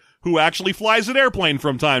pilot who actually flies an airplane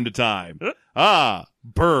from time to time.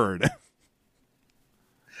 Bird.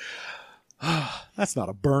 That's not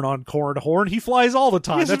a burn on Corran Horn. He flies all the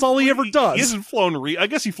time. That's all he ever does. He hasn't flown. I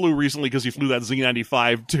guess he flew recently because he flew that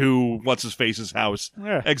Z-95 to what's-his-face's house,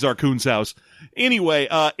 Exar Kun's house. Anyway,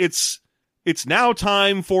 it's now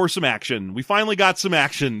time for some action. We finally got some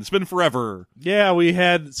action. It's been forever. Yeah, we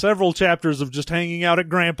had several chapters of just hanging out at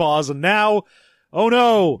Grandpa's, and now, oh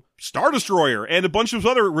no, Star Destroyer and a bunch of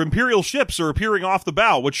other Imperial ships are appearing off the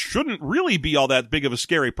bow, which shouldn't really be all that big of a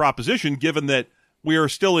scary proposition, given that we are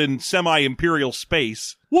still in semi-imperial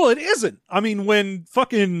space. Well, it isn't. I mean, when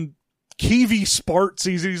fucking Kiwi Spart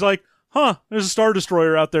sees it, he's like, there's a Star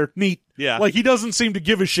Destroyer out there. Neat. Yeah. Like, he doesn't seem to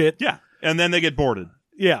give a shit. Yeah. And then they get boarded.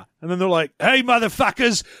 Yeah. And then they're like, hey,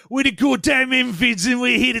 motherfuckers, we're the goddamn Invids and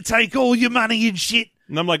we're here to take all your money and shit.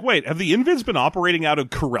 And I'm like, wait, have the Invids been operating out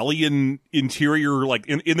of Corellian interior, like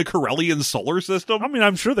in the Corellian solar system? I mean,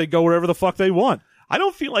 I'm sure they go wherever the fuck they want. I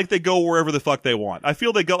don't feel like they go wherever the fuck they want. I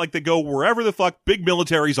feel they go wherever the fuck big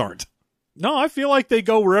militaries aren't. No, I feel like they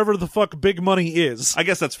go wherever the fuck big money is. I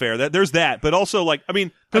guess that's fair. There's that. But also, like, I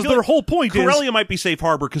mean, because their whole point is Corellia might be safe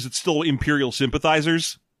harbor because it's still Imperial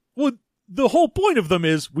sympathizers. Well, the whole point of them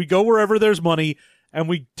is we go wherever there's money and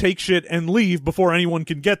we take shit and leave before anyone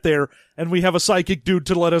can get there, and we have a psychic dude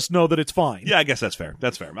to let us know that it's fine. Yeah, I guess that's fair.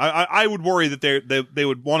 That's fair. I would worry that they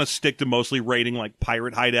would want to stick to mostly raiding like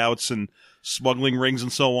pirate hideouts and smuggling rings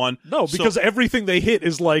and so on. No, because everything they hit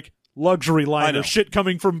is like luxury liner shit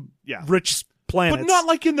coming from rich planets. But not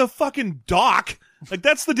like in the fucking dock. Like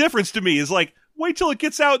that's the difference to me is like wait till it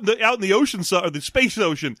gets out in the ocean or the space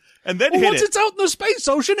ocean and then hit it. Once it's out in the space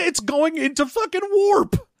ocean, it's going into fucking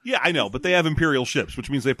warp. Yeah, I know, but they have Imperial ships, which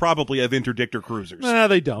means they probably have interdictor cruisers. Nah,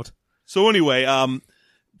 they don't. So anyway,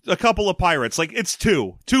 a couple of pirates, like it's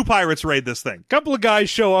two pirates raid this thing. A couple of guys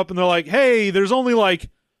show up and they're like, hey, there's only like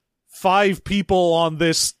 5 people on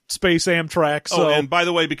this space Amtrak. So. Oh, and by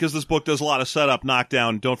the way, because this book does a lot of setup,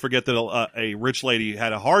 knockdown, don't forget that a rich lady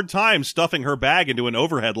had a hard time stuffing her bag into an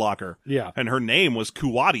overhead locker. Yeah. And her name was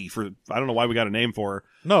Kuwati I don't know why we got a name for her.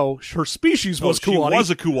 No, her species was Kuwati. She was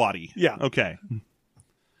a Kuwati. Yeah. Okay.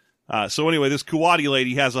 So anyway, this Kuwati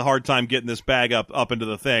lady has a hard time getting this bag up into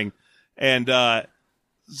the thing. And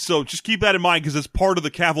so just keep that in mind because it's part of the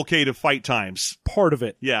cavalcade of fight times. Part of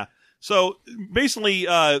it. Yeah. So basically,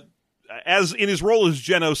 as in his role as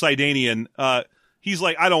Genocidanian, he's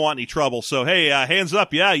like, I don't want any trouble. So, hey, hands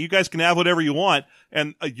up. Yeah, you guys can have whatever you want.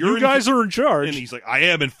 And you guys are in charge. And he's like, I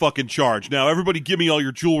am in fucking charge. Now, everybody give me all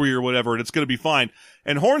your jewelry or whatever, and it's going to be fine.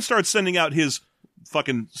 And Horn starts sending out his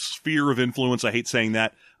fucking sphere of influence. I hate saying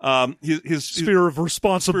that. His sphere of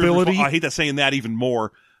responsibility. I hate that saying that even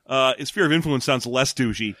more. His sphere of influence sounds less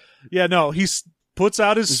douchey. Yeah, no, he puts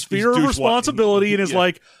out his sphere of responsibility and is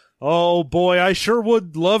like, oh boy, I sure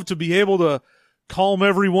would love to be able to calm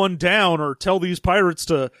everyone down or tell these pirates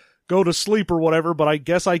to go to sleep or whatever, but I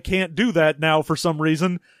guess I can't do that now for some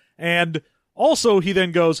reason. And also he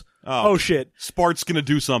then goes, oh shit. Spart's gonna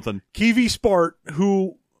do something. Kiwi Spart,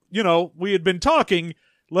 who, you know, we had been talking,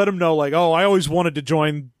 let him know, like, oh, I always wanted to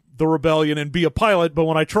join the rebellion and be a pilot, but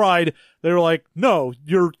when I tried, they were like, no,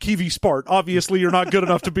 you're Kiwi Spart. Obviously, you're not good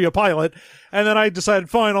enough to be a pilot. And then I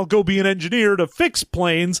decided, fine, I'll go be an engineer to fix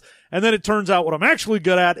planes. And then it turns out what I'm actually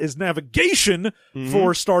good at is navigation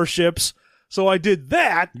for starships. So I did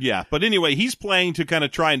that. Yeah, but anyway, he's playing to kind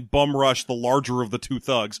of try and bum rush the larger of the two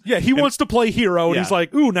thugs. Yeah, he wants to play hero, and he's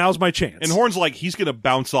like, ooh, now's my chance. And Horn's like, he's going to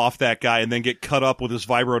bounce off that guy and then get cut up with his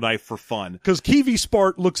vibro knife for fun. Because Kiwi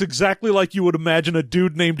Spart looks exactly like you would imagine a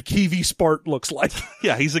dude named Kiwi Spart looks like.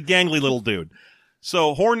 Yeah, he's a gangly little dude.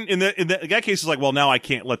 So Horn, in that case, is like, well, now I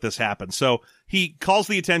can't let this happen. So he calls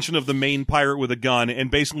the attention of the main pirate with a gun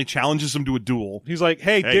and basically challenges him to a duel. He's like,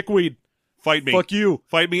 hey, dickweed. Fight me. Fuck you.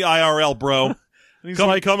 Fight me IRL, bro. He's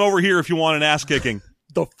come over here if you want an ass kicking.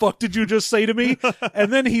 The fuck did you just say to me?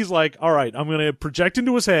 And then he's like, all right, I'm going to project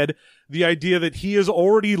into his head the idea that he has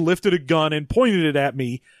already lifted a gun and pointed it at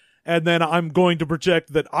me. And then I'm going to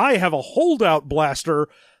project that I have a holdout blaster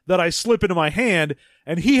that I slip into my hand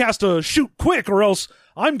and he has to shoot quick or else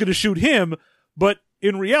I'm going to shoot him. But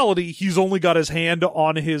in reality, he's only got his hand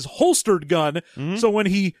on his holstered gun. Mm-hmm. So when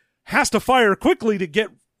he has to fire quickly to get,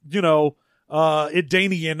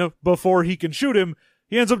 Idanian before he can shoot him,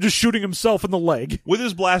 he ends up just shooting himself in the leg. With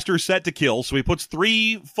his blaster set to kill, so he puts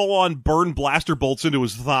 3 full-on burn blaster bolts into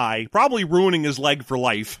his thigh, probably ruining his leg for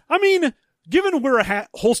life. I mean, given where a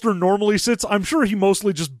holster normally sits, I'm sure he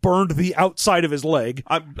mostly just burned the outside of his leg.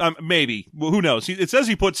 Maybe. Well, who knows? It says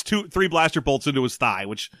he puts 3 blaster bolts into his thigh,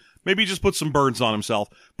 which maybe he just puts some burns on himself.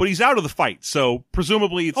 But he's out of the fight, so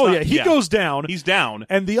presumably it's he goes down. He's down.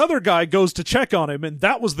 And the other guy goes to check on him, and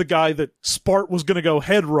that was the guy that Spart was going to go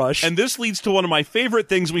head rush. And this leads to one of my favorite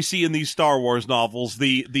things we see in these Star Wars novels,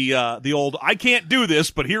 the old, I can't do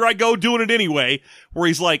this, but here I go doing it anyway, where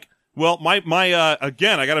he's like, well, my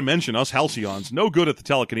again, I gotta mention, us Halcyons, no good at the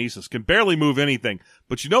telekinesis, can barely move anything.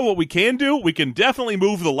 But you know what we can do? We can definitely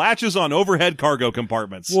move the latches on overhead cargo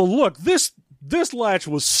compartments. Well, look, this latch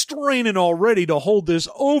was straining already to hold this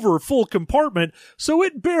over full compartment, so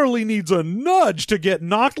it barely needs a nudge to get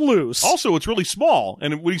knocked loose. Also, it's really small.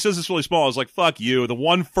 And when he says it's really small, I was like, fuck you. The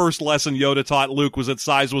one first lesson Yoda taught Luke was that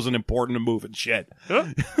size wasn't important to moving shit.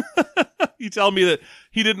 Huh? You tell me that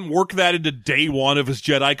he didn't work that into day 1 of his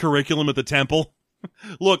Jedi curriculum at the temple?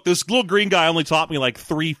 Look, this little green guy only taught me like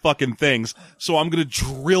 3 fucking things, so I'm gonna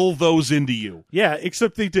drill those into you. Yeah,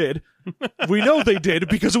 except they did. We know they did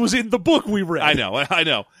because it was in the book we read. I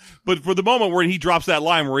know. But for the moment where he drops that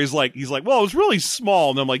line where he's like, well, it was really small,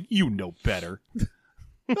 and I'm like, you know better.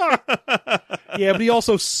 Yeah, but he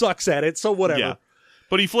also sucks at it, so whatever. Yeah.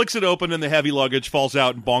 But he flicks it open and the heavy luggage falls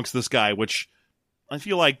out and bonks this guy, which I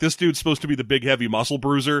feel like this dude's supposed to be the big heavy muscle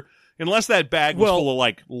bruiser. Unless that bag was full of,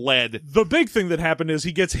 like, lead. The big thing that happened is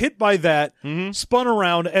he gets hit by that, spun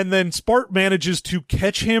around, and then Spart manages to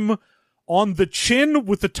catch him on the chin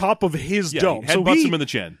with the top of his dome. Headbutts him in the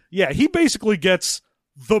chin. Yeah, he basically gets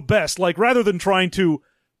the best. Like, rather than trying to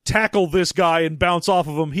tackle this guy and bounce off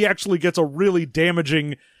of him, he actually gets a really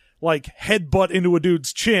damaging, like, headbutt into a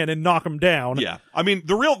dude's chin and knock him down. Yeah. I mean,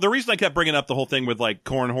 the reason I kept bringing up the whole thing with, like,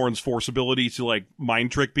 Horn's force ability to, like,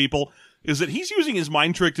 mind trick people is that he's using his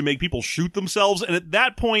mind trick to make people shoot themselves, and at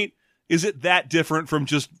that point, is it that different from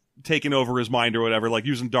just taking over his mind or whatever, like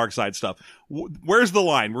using dark side stuff? Where's the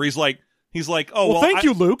line where he's like, oh, well, thank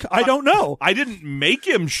you, Luke. I don't know. I didn't make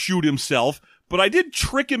him shoot himself, but I did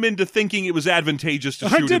trick him into thinking it was advantageous to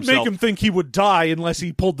shoot himself. I did make him think he would die unless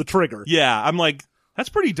he pulled the trigger. Yeah, I'm like, that's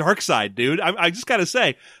pretty dark side, dude. I just gotta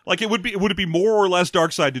say, like, would it be more or less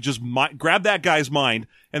dark side to just grab that guy's mind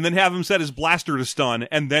and then have him set his blaster to stun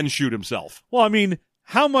and then shoot himself? Well, I mean,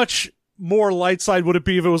 how much more light side would it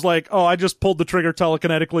be if it was like, oh, I just pulled the trigger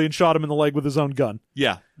telekinetically and shot him in the leg with his own gun?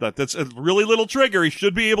 Yeah, that's a really little trigger. He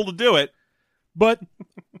should be able to do it. But,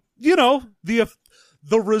 the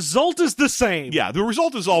result is the same. Yeah, the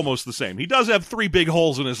result is almost the same. He does have 3 big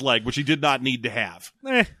holes in his leg, which he did not need to have.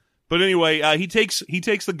 But anyway, he takes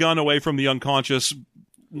the gun away from the unconscious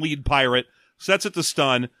lead pirate, sets it to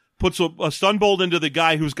stun, puts a stun bolt into the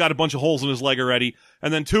guy who's got a bunch of holes in his leg already,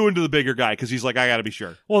 and then 2 into the bigger guy because he's like, I gotta be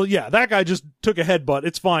sure. Well, yeah, that guy just took a headbutt.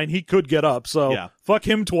 It's fine. He could get up, so Yeah. fuck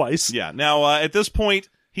him twice. Yeah. Now, at this point,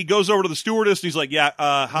 he goes over to the stewardess and he's like,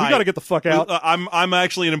 hi. We gotta get the fuck out. I'm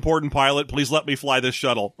actually an important pilot. Please let me fly this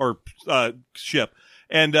shuttle or ship.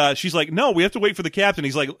 And she's like, no, we have to wait for the captain.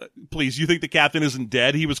 He's like, please, you think the captain isn't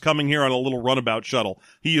dead? He was coming here on a little runabout shuttle.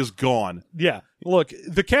 He is gone. Yeah. Look,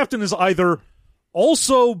 the captain has either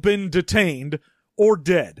also been detained or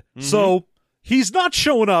dead. Mm-hmm. So he's not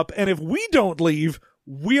showing up, and if we don't leave,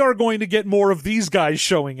 we are going to get more of these guys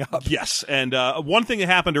showing up. Yes, and one thing that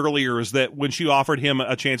happened earlier is that when she offered him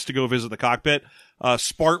a chance to go visit the cockpit,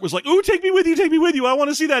 Spart was like, ooh, take me with you. I want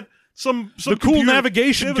to see that. Some the cool computer.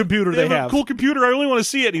 navigation computer they have. A cool computer. I really want to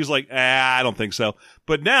see it. And he's like, I don't think so.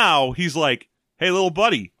 But now he's like, hey, little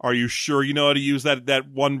buddy, are you sure you know how to use that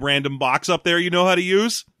one random box up there you know how to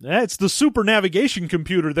use? Yeah, it's the super navigation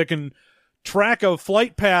computer that can track a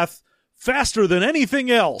flight path faster than anything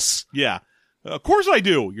else. Yeah. Of course I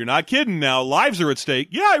do. You're not kidding now. Lives are at stake.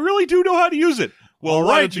 Yeah, I really do know how to use it. Well, all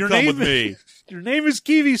why right, don't you come with me? Your name is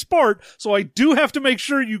Kiwi Spart, so I do have to make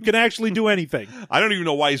sure you can actually do anything. I don't even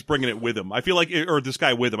know why he's bringing it with him. I feel like, or this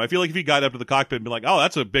guy with him. I feel like if he got up to the cockpit and be like, oh,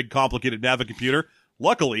 that's a big, complicated Navicomputer.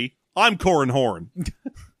 Luckily, I'm Corin Horn.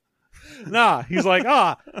 Nah, he's like,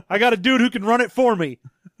 I got a dude who can run it for me.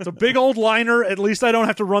 It's a big old liner. At least I don't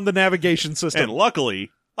have to run the navigation system. And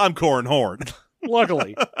luckily, I'm Corin Horn.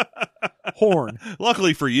 Luckily. Horn.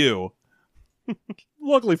 Luckily for you.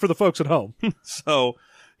 Luckily for the folks at home. So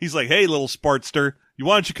he's like, hey, little Spartster,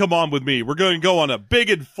 why don't you come on with me? We're going to go on a big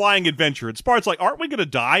and flying adventure. And Spart's like, aren't we going to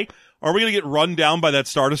die? Are we going to get run down by that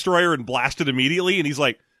Star Destroyer and blasted immediately? And he's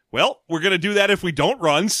like, well, we're going to do that if we don't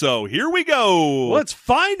run, so here we go. Let's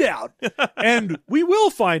find out. And we will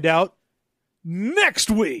find out next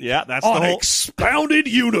week. Yeah, that's on the whole Expounded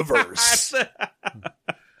Universe.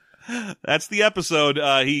 That's the episode.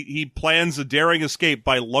 He plans a daring escape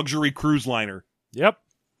by luxury cruise liner. Yep.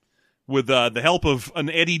 With the help of an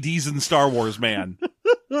Eddie Deason Star Wars man.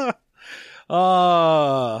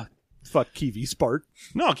 Fuck Kiwi Spart.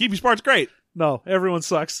 No, Kiwi Spart's great. No, everyone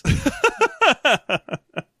sucks.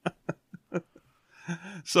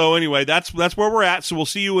 So anyway, that's where we're at. So we'll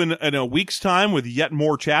see you in a week's time with yet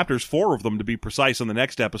more chapters, 4 of them to be precise, on the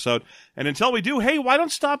next episode. And until we do, hey, why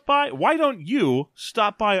don't you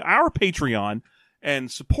stop by our Patreon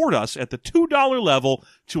and support us at the $2 level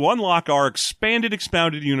to unlock our expanded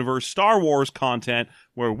Expounded Universe Star Wars content,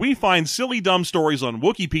 where we find silly dumb stories on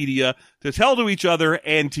Wikipedia to tell to each other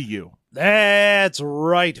and to you. That's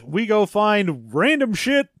right. We go find random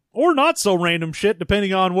shit, or not so random shit,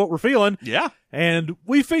 depending on what we're feeling. Yeah. And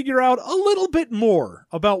we figure out a little bit more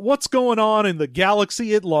about what's going on in the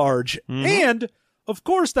galaxy at large. Mm-hmm. And, of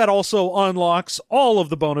course, that also unlocks all of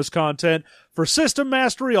the bonus content for System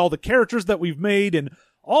Mastery, all the characters that we've made, and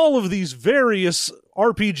all of these various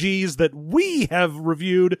RPGs that we have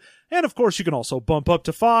reviewed. And, of course, you can also bump up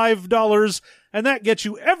to $5, and that gets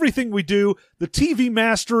you everything we do. The TV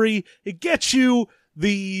Mastery, it gets you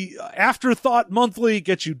the Afterthought Monthly,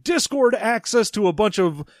 gets you Discord access to a bunch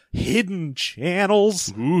of hidden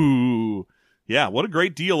channels. Ooh. Yeah, what a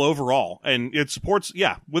great deal overall. And it supports,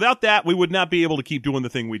 without that, we would not be able to keep doing the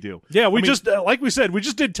thing we do. Yeah, just, like we said, we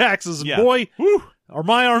just did taxes, and boy, are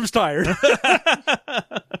my arms tired.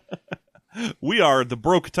 We are the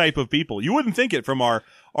broke type of people. You wouldn't think it from our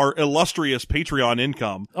illustrious Patreon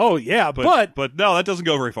income. Oh, yeah, but no, that doesn't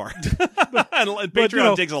go very far.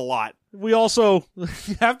 Patreon takes a lot. We also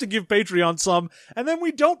have to give Patreon some, and then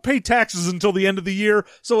we don't pay taxes until the end of the year,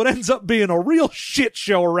 so it ends up being a real shit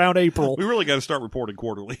show around April. We really got to start reporting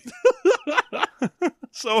quarterly.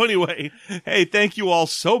 So anyway, hey, thank you all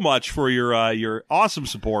so much for your awesome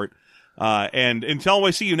support. And until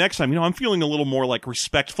I see you next time, I'm feeling a little more like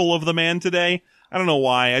respectful of the man today. I don't know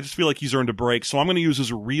why. I just feel like he's earned a break, so I'm going to use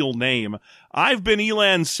his real name. I've been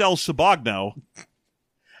Elan Selsabagno.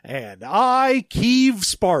 And I, Keeve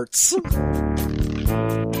Sparts.